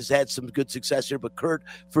has had some good success here, but Kurt,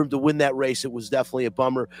 for him to win that race, it was definitely a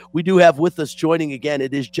bummer. We do have with us joining again,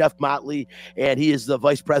 it is Jeff Motley, and he is the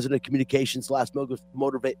Vice President of Communications, Las Vegas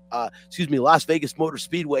Motor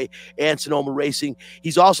Speedway and Sonoma Racing.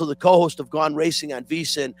 He's also the co-host of Gone Racing on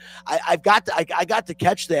VSiN. I got to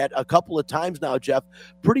catch that a couple of times now, Jeff.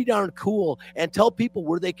 Pretty darn cool. And tell people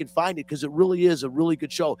where they can find it, because it really is a really good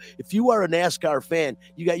show. If you are a NASCAR fan,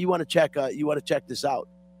 you want to check this out.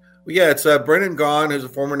 Well, yeah, it's Brennan Gaughan, who's a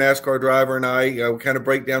former NASCAR driver, and I we kind of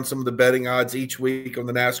break down some of the betting odds each week on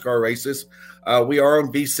the NASCAR races. We are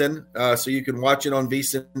on VSiN, so you can watch it on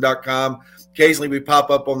VSiN.com. Occasionally, we pop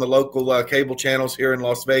up on the local cable channels here in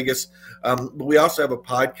Las Vegas. But we also have a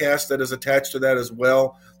podcast that is attached to that as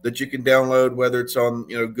well that you can download, whether it's on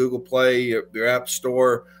Google Play, your App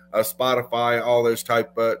Store, Spotify, all those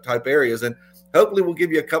type areas. And hopefully, we'll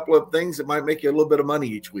give you a couple of things that might make you a little bit of money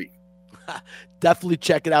each week. Definitely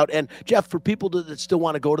check it out. And Jeff, for people that still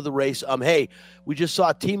want to go to the race, hey, we just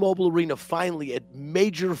saw T-Mobile Arena finally at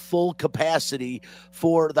major full capacity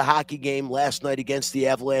for the hockey game last night against the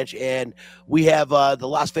Avalanche, and we have the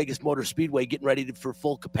Las Vegas Motor Speedway getting ready for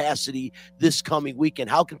full capacity this coming weekend.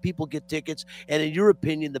 How can people get tickets? And in your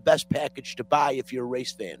opinion, the best package to buy if you're a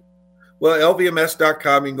race fan? Well,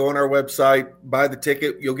 LVMS.com, you can go on our website, buy the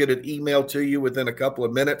ticket. You'll get an email to you within a couple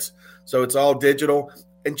of minutes. So it's all digital.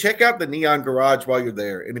 And check out the Neon Garage while you're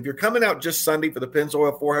there. And if you're coming out just Sunday for the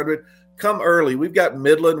Pennzoil 400, come early. We've got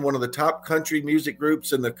Midland, one of the top country music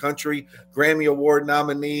groups in the country, Grammy Award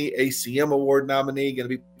nominee, ACM Award nominee, going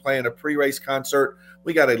to be playing a pre-race concert.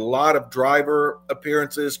 We got a lot of driver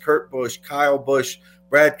appearances, Kurt Busch, Kyle Busch,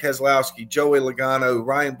 Brad Keselowski, Joey Logano,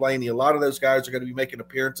 Ryan Blaney. A lot of those guys are going to be making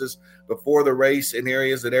appearances before the race in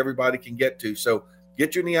areas that everybody can get to. So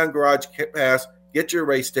get your Neon Garage pass, get your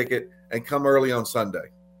race ticket, and come early on Sunday.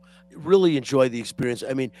 Really enjoy the experience.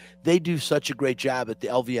 I mean, they do such a great job at the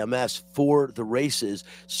LVMS for the races.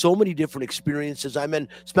 So many different experiences. I mean,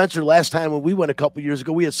 Spencer, last time when we went a couple years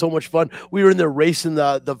ago, we had so much fun. We were in there racing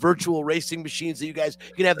the virtual racing machines that you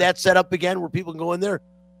can have that set up again where people can go in there.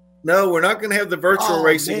 No, we're not going to have the virtual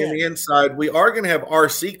racing in the inside. We are going to have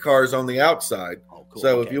RC cars on the outside. Oh, cool.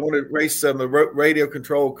 So if you want to race some radio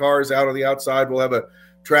controlled cars out on the outside, we'll have a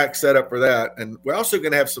track set up for that. And we're also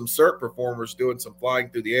going to have some CERT performers doing some flying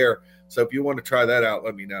through the air. So if you want to try that out,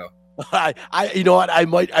 let me know. You know what? I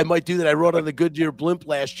might do that. I rode on the Goodyear Blimp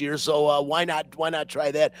last year, so why not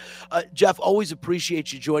try that? Jeff, always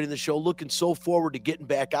appreciate you joining the show. Looking so forward to getting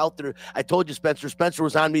back out there. I told you, Spencer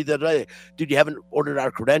was on me the other day. Dude, you haven't ordered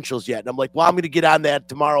our credentials yet. And I'm like, well, I'm going to get on that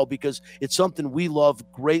tomorrow because it's something we love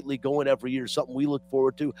greatly going every year, something we look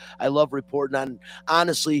forward to. I love reporting on.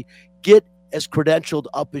 Honestly, get as credentialed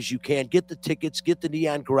up as you can. Get the tickets, get the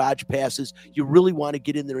Neon Garage passes. You really want to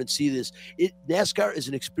get in there and see this. NASCAR is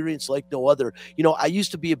an experience like no other. You know, I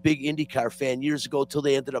used to be a big IndyCar fan years ago until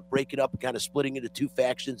they ended up breaking up and kind of splitting into two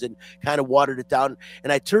factions and kind of watered it down.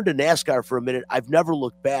 And I turned to NASCAR for a minute. I've never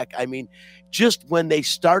looked back. I mean, just when they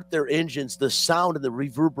start their engines, the sound and the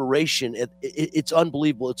reverberation, it's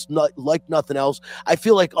unbelievable. It's not like nothing else. I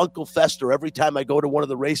feel like Uncle Fester every time I go to one of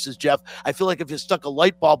the races, Jeff. I feel like if you stuck a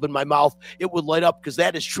light bulb in my mouth, it would light up because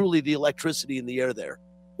that is truly the electricity in the air there.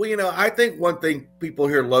 Well, you know, I think one thing people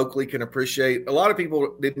here locally can appreciate, a lot of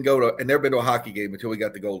people didn't go to and never been to a hockey game until we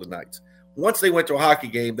got the Golden Knights. Once they went to a hockey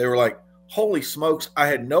game, they were like, holy smokes, I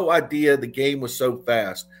had no idea the game was so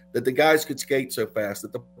fast, that the guys could skate so fast,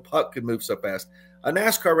 that the puck could move so fast. A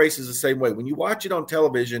NASCAR race is the same way. When you watch it on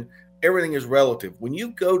television, everything is relative. When you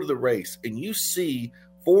go to the race and you see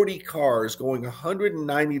 40 cars going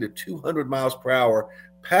 190 to 200 miles per hour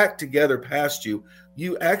packed together past you,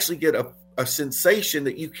 you actually get a sensation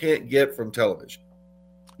that you can't get from television.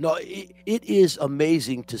 No, it is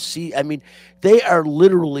amazing to see. I mean, they are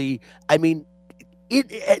literally,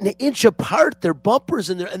 an inch apart, their bumpers,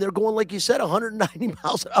 and they're going, like you said, 190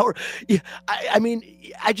 miles an hour. I mean,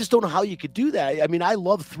 I just don't know how you could do that. I mean, I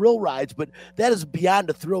love thrill rides, but that is beyond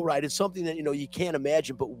a thrill ride. It's something that, you can't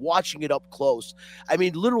imagine, but watching it up close, I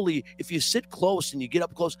mean, literally, if you sit close and you get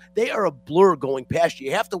up close, they are a blur going past you.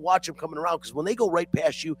 You have to watch them coming around, because when they go right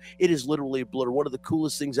past you, it is literally a blur. One of the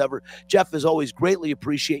coolest things ever. Jeff, as always, greatly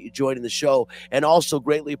appreciate you joining the show, and also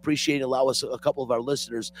greatly appreciate and allow us, a couple of our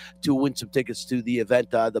listeners, to win some tickets to the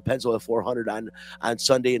event, the Pennzoil 400 on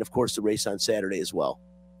Sunday, and of course the race on Saturday as well.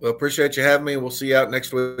 Well, appreciate you having me. We'll see you out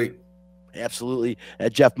next week. Absolutely.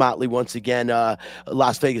 Jeff Motley, once again,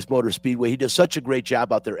 Las Vegas Motor Speedway. He does such a great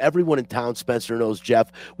job out there. Everyone in town, Spencer, knows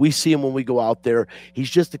Jeff. We see him when we go out there. He's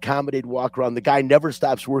just accommodated, walk around. The guy never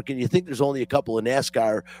stops working. You think there's only a couple of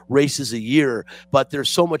NASCAR races a year, but there's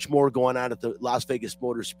so much more going on at the Las Vegas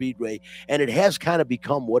Motor Speedway, and it has kind of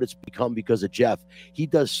become what it's become because of Jeff. He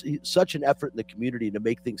does such an effort in the community to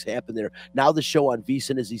make things happen there. Now the show on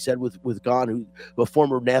VSiN, as he said, with Gone, who a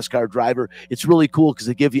former NASCAR driver, it's really cool because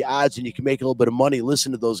they give you odds and you can make a little bit of money.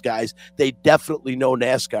 Listen to those guys. They definitely know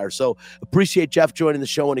NASCAR. So appreciate Jeff joining the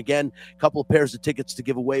show. And again, a couple of pairs of tickets to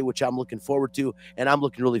give away, which I'm looking forward to. And I'm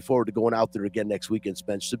looking really forward to going out there again next weekend,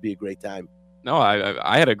 Spence. Should be a great time. No,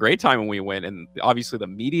 I had a great time when we went, and obviously the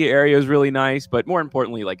media area is really nice, but more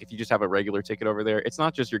importantly, like if you just have a regular ticket over there, it's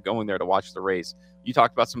not just you're going there to watch the race. You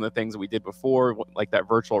talked about some of the things that we did before, like that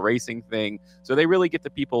virtual racing thing. So they really get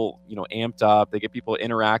the people, amped up. They get people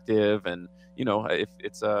interactive, and if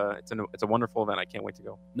it's a wonderful event. I can't wait to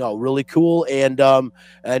go. No, really cool. And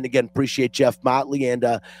again, appreciate Jeff Motley. And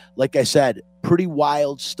like I said, pretty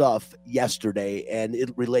wild stuff yesterday, and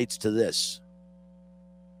it relates to this.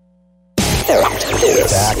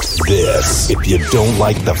 Fact this. If you don't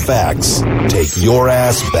like the facts, take your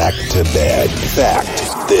ass back to bed.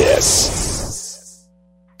 Fact this.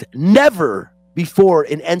 Never before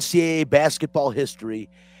in NCAA basketball history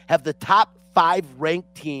have the top 5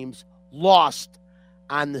 ranked teams lost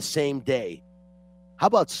on the same day. How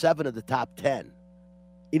about 7 of the top 10?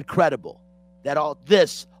 Incredible.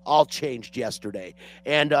 This all changed yesterday.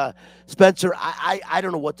 And Spencer, I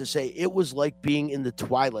don't know what to say. It was like being in the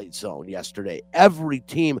twilight zone yesterday. Every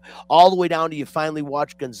team, all the way down to you finally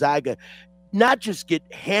watch Gonzaga not just get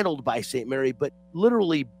handled by St. Mary, but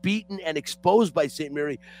literally beaten and exposed by St.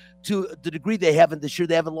 Mary to the degree they haven't this year.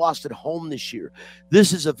 They haven't lost at home this year.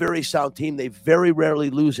 This is a very sound team. They very rarely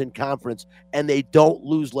lose in conference, and they don't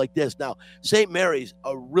lose like this. Now, St. Mary's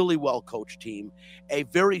a really well-coached team, a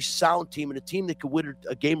very sound team, and a team that could win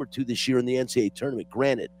a game or two this year in the NCAA tournament,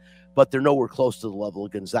 granted, but they're nowhere close to the level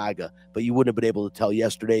of Gonzaga. But you wouldn't have been able to tell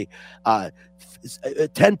yesterday. A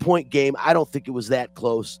 10-point game, I don't think it was that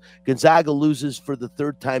close. Gonzaga loses for the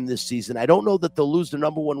 3rd time this season. I don't know that they'll lose their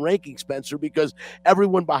number 1 ranking, Spencer, because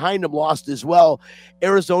everyone behind them lost as well.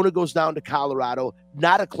 Arizona goes down to Colorado.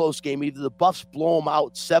 Not a close game either. The Buffs blow them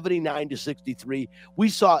out 79-63. We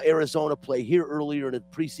saw Arizona play here earlier in a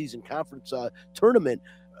preseason conference tournament.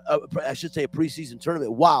 I should say a preseason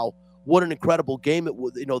tournament. Wow. What an incredible game it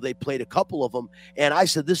was. They played a couple of them, and I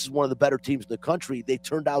said this is one of the better teams in the country. They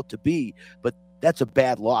turned out to be, but that's a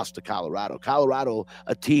bad loss to Colorado. Colorado,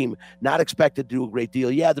 a team not expected to do a great deal.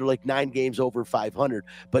 Yeah, they're like 9 games over 500,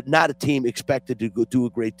 but not a team expected to go do a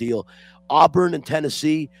great deal. Auburn and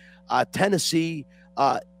Tennessee.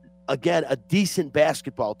 Again, a decent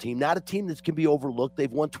basketball team, not a team that can be overlooked.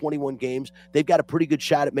 They've won 21 games. They've got a pretty good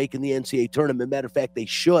shot at making the NCAA tournament. Matter of fact, they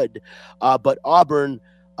should. But Auburn,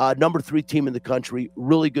 number 3 team in the country,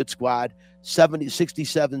 really good squad,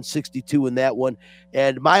 67-62 in that one.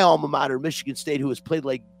 And my alma mater, Michigan State, who has played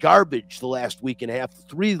like garbage the last week and a half,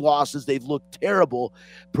 3 losses, they've looked terrible.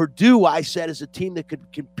 Purdue, I said, is a team that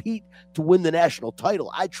could compete to win the national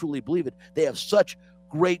title. I truly believe it. They have such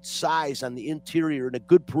great size on the interior and a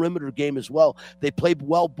good perimeter game as well. They play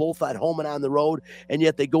well both at home and on the road, and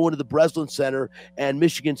yet they go into the Breslin Center, and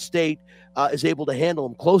Michigan State is able to handle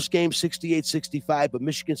them. Close game, 68-65, but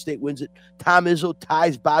Michigan State wins it. Tom Izzo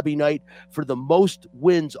ties Bobby Knight for the most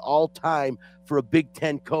wins all time for a Big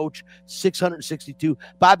Ten coach, 662.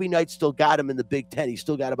 Bobby Knight still got him in the Big Ten. He's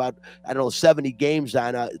still got about, 70 games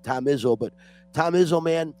on Tom Izzo, but Tom Izzo,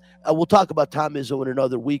 man, we'll talk about Tom Izzo in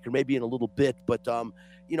another week or maybe in a little bit, but,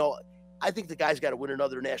 I think the guy's got to win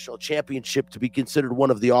another national championship to be considered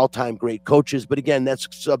one of the all-time great coaches. But again, that's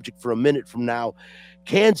subject for a minute from now.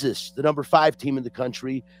 Kansas, the number 5 team in the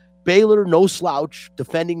country. Baylor, no slouch,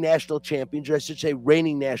 defending national champions, or I should say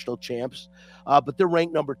reigning national champs. But they're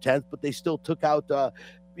ranked number 10th, but they still took out,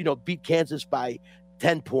 beat Kansas by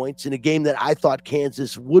 10 points in a game that I thought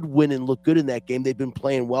Kansas would win and look good in that game. They've been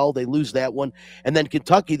playing well. They lose that one. And then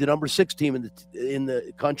Kentucky, the number 6 team in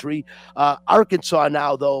the country. Arkansas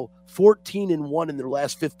now, though, 14-1 in their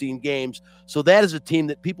last 15 games. So that is a team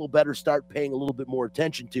that people better start paying a little bit more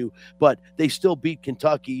attention to. But they still beat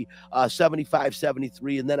Kentucky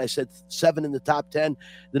 75-73. And then I said 7 in the top 10.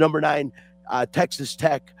 The number 9, Texas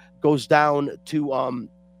Tech, goes down to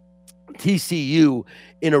TCU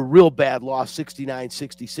in a real bad loss,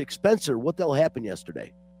 69-66. Spencer, what the hell happened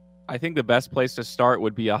yesterday? I think the best place to start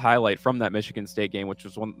would be a highlight from that Michigan State game, which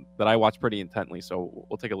was one that I watched pretty intently. So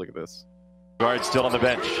we'll take a look at this. Guard still on the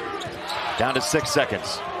bench. Down to 6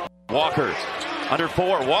 seconds. Walker under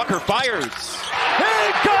 4. Walker fires.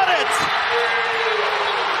 He got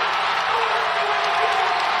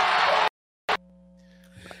it.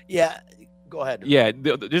 Yeah. Go ahead. Yeah,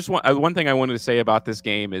 just one thing I wanted to say about this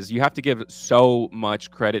game is you have to give so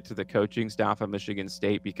much credit to the coaching staff of Michigan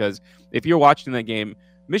State, because if you're watching that game,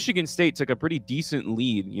 Michigan State took a pretty decent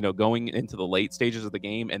lead, going into the late stages of the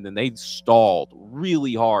game, and then they stalled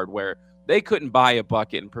really hard where they couldn't buy a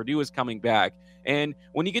bucket, and Purdue is coming back. And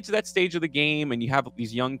when you get to that stage of the game and you have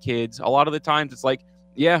these young kids, a lot of the times it's like,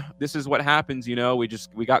 yeah, this is what happens.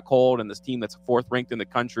 We got cold, and this team that's 4th ranked in the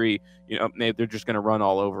country, they're just going to run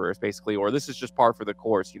all over us basically, or this is just par for the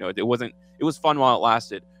course. It was fun while it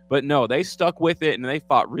lasted, but no, they stuck with it and they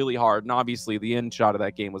fought really hard. And obviously the end shot of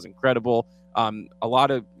that game was incredible. A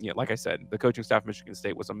lot of, like I said, the coaching staff of Michigan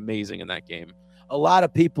State was amazing in that game. A lot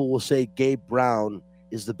of people will say Gabe Brown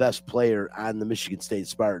is the best player on the Michigan State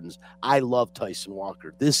Spartans. I love Tyson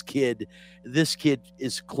Walker. This kid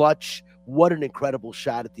is clutch. What an incredible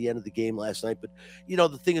shot at the end of the game last night. But,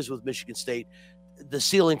 the thing is with Michigan State, the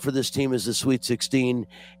ceiling for this team is the Sweet 16,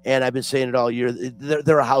 and I've been saying it all year.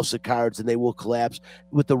 They're a house of cards, and they will collapse.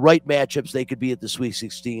 With the right matchups, they could be at the Sweet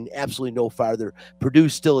 16, absolutely no farther.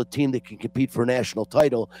 Purdue's still a team that can compete for a national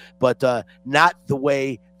title, but not the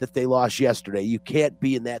way that they lost yesterday. You can't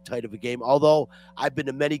be in that tight of a game, although I've been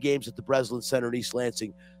to many games at the Breslin Center in East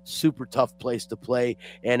Lansing. Super tough place to play,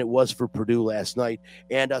 and it was for Purdue last night.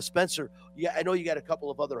 And Spencer, I know you got a couple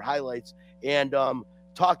of other highlights, and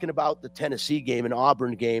talking about the Tennessee game and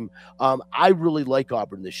Auburn game, I really like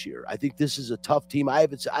Auburn this year. I think this is a tough team. I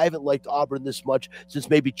haven't liked Auburn this much since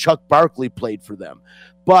maybe Chuck Barkley played for them,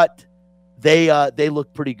 but they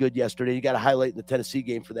looked pretty good yesterday. You got a highlight in the Tennessee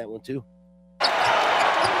game for that one too.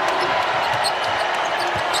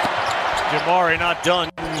 Jamari not done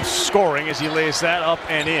scoring as he lays that up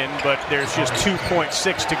and in, but there's just 2.6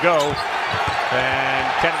 to go. And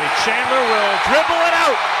Kennedy Chandler will dribble it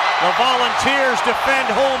out. The Volunteers defend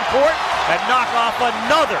home court and knock off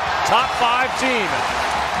another top 5 team.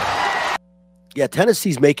 Yeah,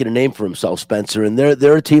 Tennessee's making a name for himself, Spencer, and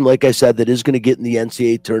they're a team, like I said, that is going to get in the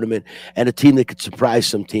NCAA tournament, and a team that could surprise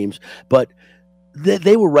some teams. But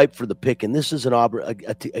they were ripe for the pick, and this is an Auburn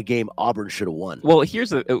a game Auburn should have won. Well,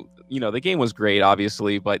 here's the game was great,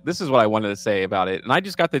 obviously, but this is what I wanted to say about it. And I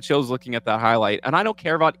just got the chills looking at that highlight, and I don't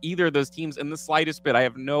care about either of those teams in the slightest bit. I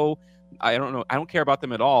don't care about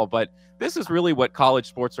them at all, but this is really what college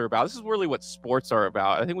sports are about. This is really what sports are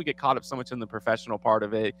about. I think we get caught up so much in the professional part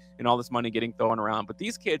of it and all this money getting thrown around, but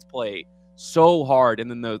these kids play so hard. And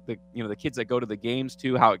then the kids that go to the games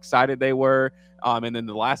too, how excited they were. And then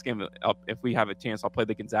the last game, if we have a chance, I'll play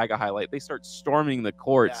the Gonzaga highlight. They start storming the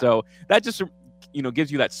court. Yeah. So that just,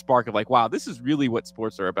 gives you that spark of like, wow, this is really what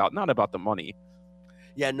sports are about, not about the money.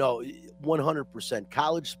 Yeah, no, 100%.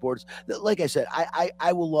 College sports, like I said,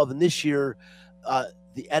 I will love. And this year,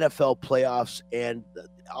 the NFL playoffs and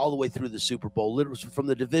all the way through the Super Bowl, literally from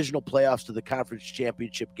the divisional playoffs to the conference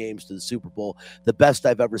championship games to the Super Bowl, the best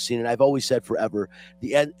I've ever seen. And I've always said forever,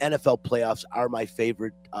 the NFL playoffs are my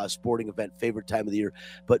favorite sporting event, favorite time of the year.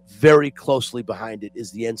 But very closely behind it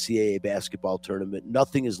is the NCAA basketball tournament.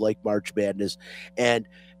 Nothing is like March Madness. And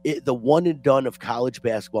the one and done of college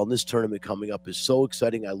basketball in this tournament coming up is so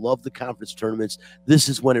exciting. I love the conference tournaments. This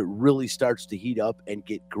is when it really starts to heat up and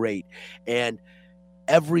get great. And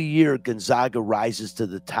every year Gonzaga rises to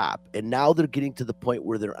the top, and now they're getting to the point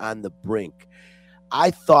where they're on the brink. I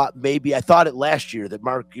thought it last year that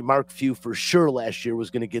Mark Few for sure last year was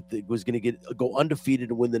going to go undefeated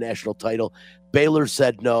and win the national title. Baylor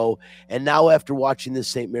said no, and now after watching this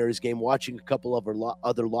St. Mary's game, watching a couple of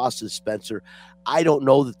other losses, Spencer, I don't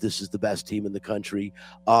know that this is the best team in the country.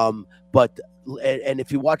 But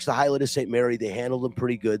if you watch the highlight of St. Mary, they handled them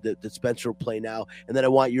pretty good. That Spencer will play now, and then I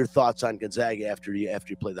want your thoughts on Gonzaga after you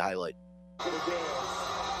play the highlight. We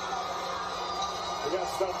got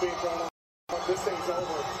something going on. This thing's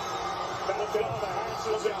over. Back down the hands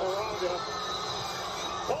of Moronga.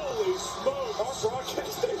 Holy smoke. Our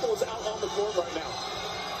broadcast table is out on the court right now.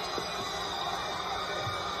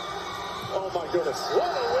 Oh, my goodness. What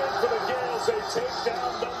a win for the Gales. They take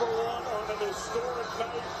down number 1 on an historic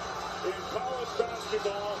night in college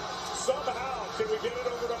basketball. Somehow, can we get it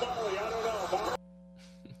over to Molly? I don't know.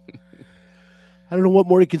 I don't know what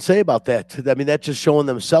more you can say about that. I mean, that's just showing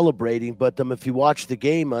them celebrating. But if you watch the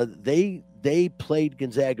game, they played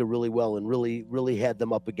Gonzaga really well and really had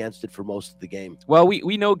them up against it for most of the game. Well,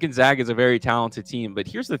 we know Gonzaga is a very talented team, but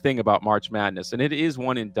here's the thing about March Madness, and it is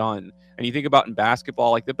one and done. And you think about in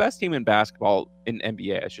basketball, like the best team in basketball, in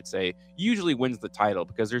NBA, I should say, usually wins the title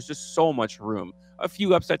because there's just so much room. A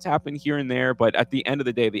few upsets happen here and there, but at the end of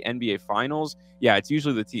the day, the NBA Finals, yeah, it's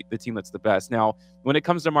usually the team that's the best. Now, when it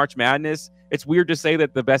comes to March Madness, it's weird to say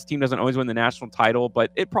that the best team doesn't always win the national title,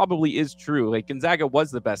 but it probably is true. Like Gonzaga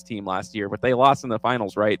was the best team last year, but they lost in the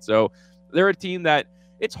finals, right? So they're a team that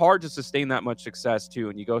it's hard to sustain that much success too,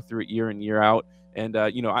 and you go through it year in, year out. And,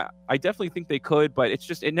 I definitely think they could, but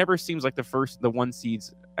it never seems like the one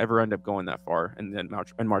seeds ever end up going that far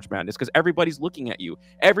in March Madness because everybody's looking at you.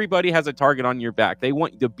 Everybody has a target on your back. They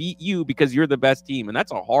want to beat you because you're the best team. And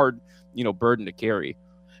that's a hard, burden to carry.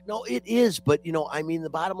 No, it is. But, the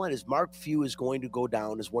bottom line is Mark Few is going to go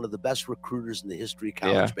down as one of the best recruiters in the history of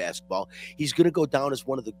college basketball. He's going to go down as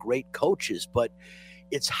one of the great coaches, but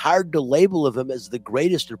it's hard to label of him as the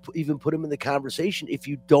greatest or even put him in the conversation if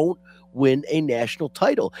you don't win a national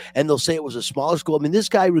title. And they'll say it was a smaller school. I mean, this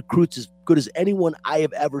guy recruits as good as anyone I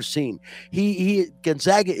have ever seen.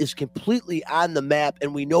 Gonzaga is completely on the map,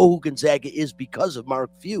 and we know who Gonzaga is because of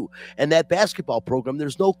Mark Few and that basketball program.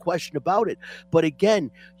 There's no question about it. But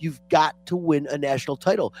again, you've got to win a national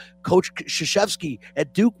title. Coach Krzyzewski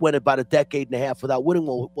at Duke went about a decade and a half without winning.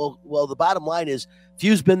 Well, the bottom line is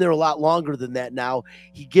Few's been there a lot longer than that now.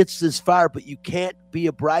 He gets this far, but you can't be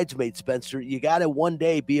a bridesmaid, Spencer. You got to one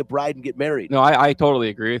day be a bride and get married. No, I totally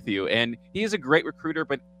agree with you. And he is a great recruiter,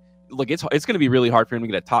 but look, it's going to be really hard for him to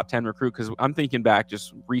get a top 10 recruit because I'm thinking back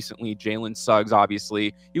just recently, Jalen Suggs,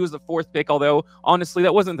 obviously. He was the 4th pick, although honestly,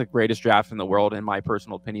 that wasn't the greatest draft in the world, in my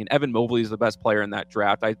personal opinion. Evan Mobley is the best player in that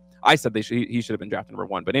draft. I said he should have been drafted number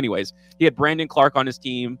 1. But anyways, he had Brandon Clark on his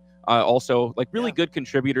team. Also, like really good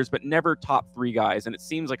contributors, but never top 3 guys. And it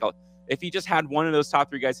seems like if he just had one of those top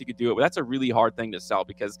 3 guys, he could do it. But that's a really hard thing to sell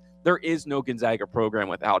because there is no Gonzaga program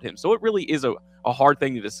without him. So it really is a hard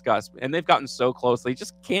thing to discuss. And they've gotten so close. They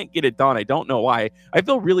just can't get it done. I don't know why. I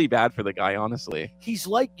feel really bad for the guy, honestly. He's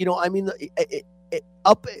like,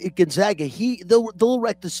 up at Gonzaga, they'll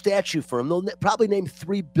erect a statue for him. They'll probably name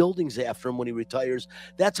 3 buildings after him when he retires.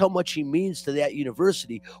 That's how much he means to that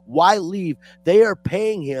university. Why leave? They are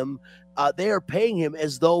paying him. They are paying him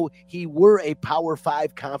as though he were a Power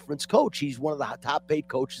 5 conference coach. He's one of the top paid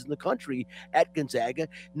coaches in the country at Gonzaga.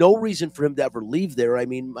 No reason for him to ever leave there. I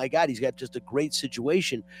mean, my God, he's got just a great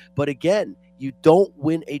situation. But again, you don't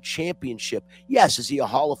win a championship. Yes, is he a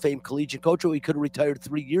Hall of Fame collegiate coach? Oh, he could have retired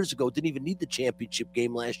 3 years ago. Didn't even need the championship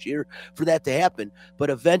game last year for that to happen.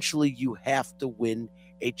 But eventually you have to win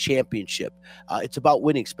a championship. It's about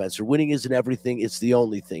winning, Spencer. Winning isn't everything. It's the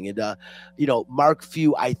only thing. And, Mark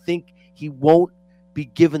Few, I think he won't be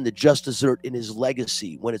given the just dessert in his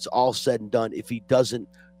legacy when it's all said and done if he doesn't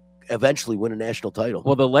eventually win a national title.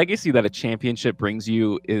 Well, the legacy that a championship brings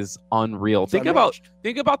you is unreal. Think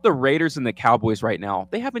about the Raiders and the Cowboys right now.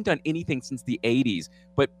 They haven't done anything since the 80s,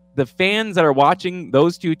 but the fans that are watching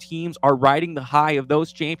those two teams are riding the high of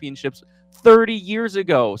those championships 30 years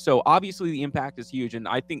ago. So obviously the impact is huge, and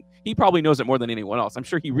I think he probably knows it more than anyone else. I'm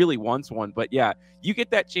sure he really wants one, but yeah, you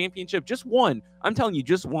get that championship, just one. I'm telling you,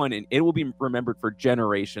 just one, and it will be remembered for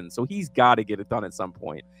generations. So he's got to get it done at some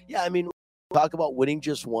point. Yeah, I mean, talk about winning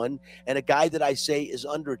just one, and a guy that I say is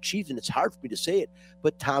underachieved, and it's hard for me to say it,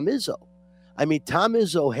 but Tom Izzo. I mean, Tom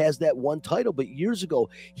Izzo has that one title, but years ago,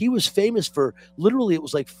 he was famous for literally, it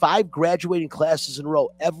was like 5 graduating classes in a row.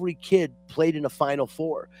 Every kid played in a Final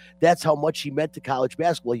Four. That's how much he meant to college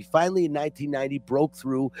basketball. He finally, in 1990, broke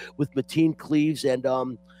through with Mateen Cleaves and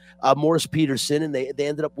Morris Peterson, and they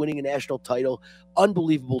ended up winning a national title.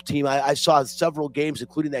 Unbelievable team. I saw several games,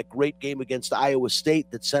 including that great game against Iowa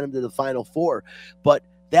State that sent him to the Final Four. But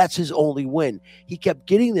that's his only win. He kept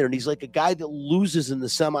getting there, and he's like a guy that loses in the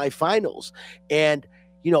semifinals. And,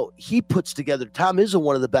 he puts together, Tom Izzo,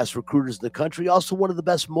 one of the best recruiters in the country, also one of the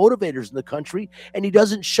best motivators in the country, and he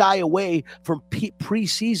doesn't shy away from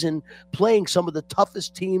preseason playing some of the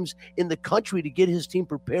toughest teams in the country to get his team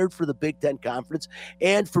prepared for the Big Ten Conference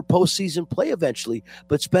and for postseason play eventually.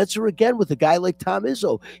 But Spencer, again, with a guy like Tom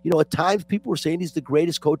Izzo, at times people were saying he's the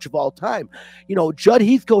greatest coach of all time. Judd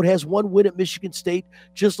Heathcote has one win at Michigan State,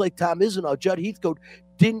 just like Tom Izzo. Now, Judd Heathcote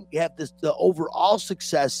didn't have the overall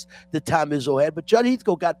success that Tom Izzo had. But Judd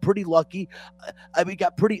Heathcote got pretty lucky.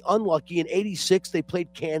 Got pretty unlucky. In '86, they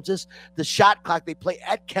played Kansas. The shot clock, they play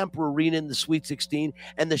at Kemper Arena in the Sweet 16,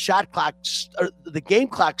 and the shot clock, the game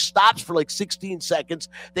clock stops for like 16 seconds.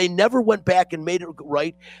 They never went back and made it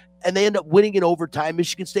right. And they end up winning in overtime.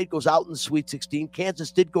 Michigan State goes out in the Sweet 16.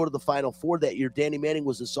 Kansas did go to the Final Four that year. Danny Manning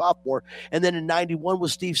was a sophomore. And then in '91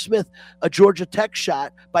 was Steve Smith, a Georgia Tech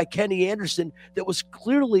shot by Kenny Anderson that was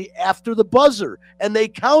clearly after the buzzer, and they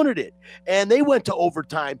counted it. And they went to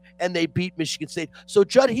overtime, and they beat Michigan State. So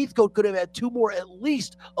Judd Heathcote could have had 2 more, at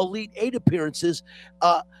least, Elite 8 appearances.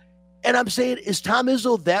 And I'm saying, is Tom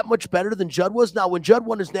Izzo that much better than Judd was? Now, when Judd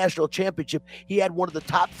won his national championship, he had one of the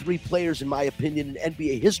top 3 players, in my opinion, in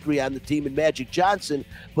NBA history on the team in Magic Johnson.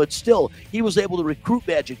 But still, he was able to recruit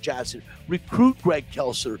Magic Johnson, recruit Greg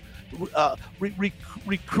Kelser,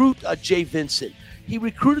 recruit Jay Vincent. He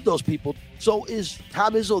recruited those people. So is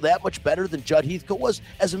Tom Izzo that much better than Judd Heathcote was?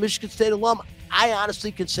 As a Michigan State alum, I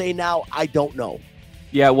honestly can say now I don't know.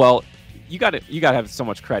 Yeah, well, you got to have so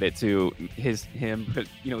much credit to him.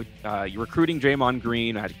 You're recruiting Draymond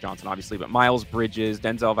Green, Magic Johnson, obviously, but Miles Bridges,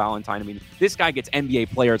 Denzel Valentine. I mean, this guy gets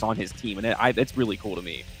NBA players on his team, and it's really cool to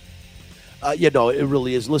me. It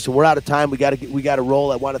really is. Listen, we're out of time. We got to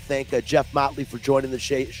roll. I want to thank Jeff Motley for joining the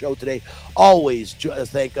show today. Always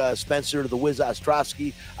thank Spencer the Wiz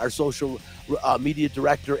Ostrowski, our social media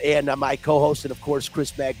director, and my co-host, and of course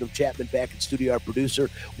Chris Magnum Chapman back in studio, our producer.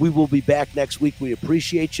 We will be back next week. We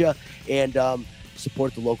appreciate you, and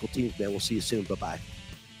support the local teams, man. We'll see you soon. Bye-bye.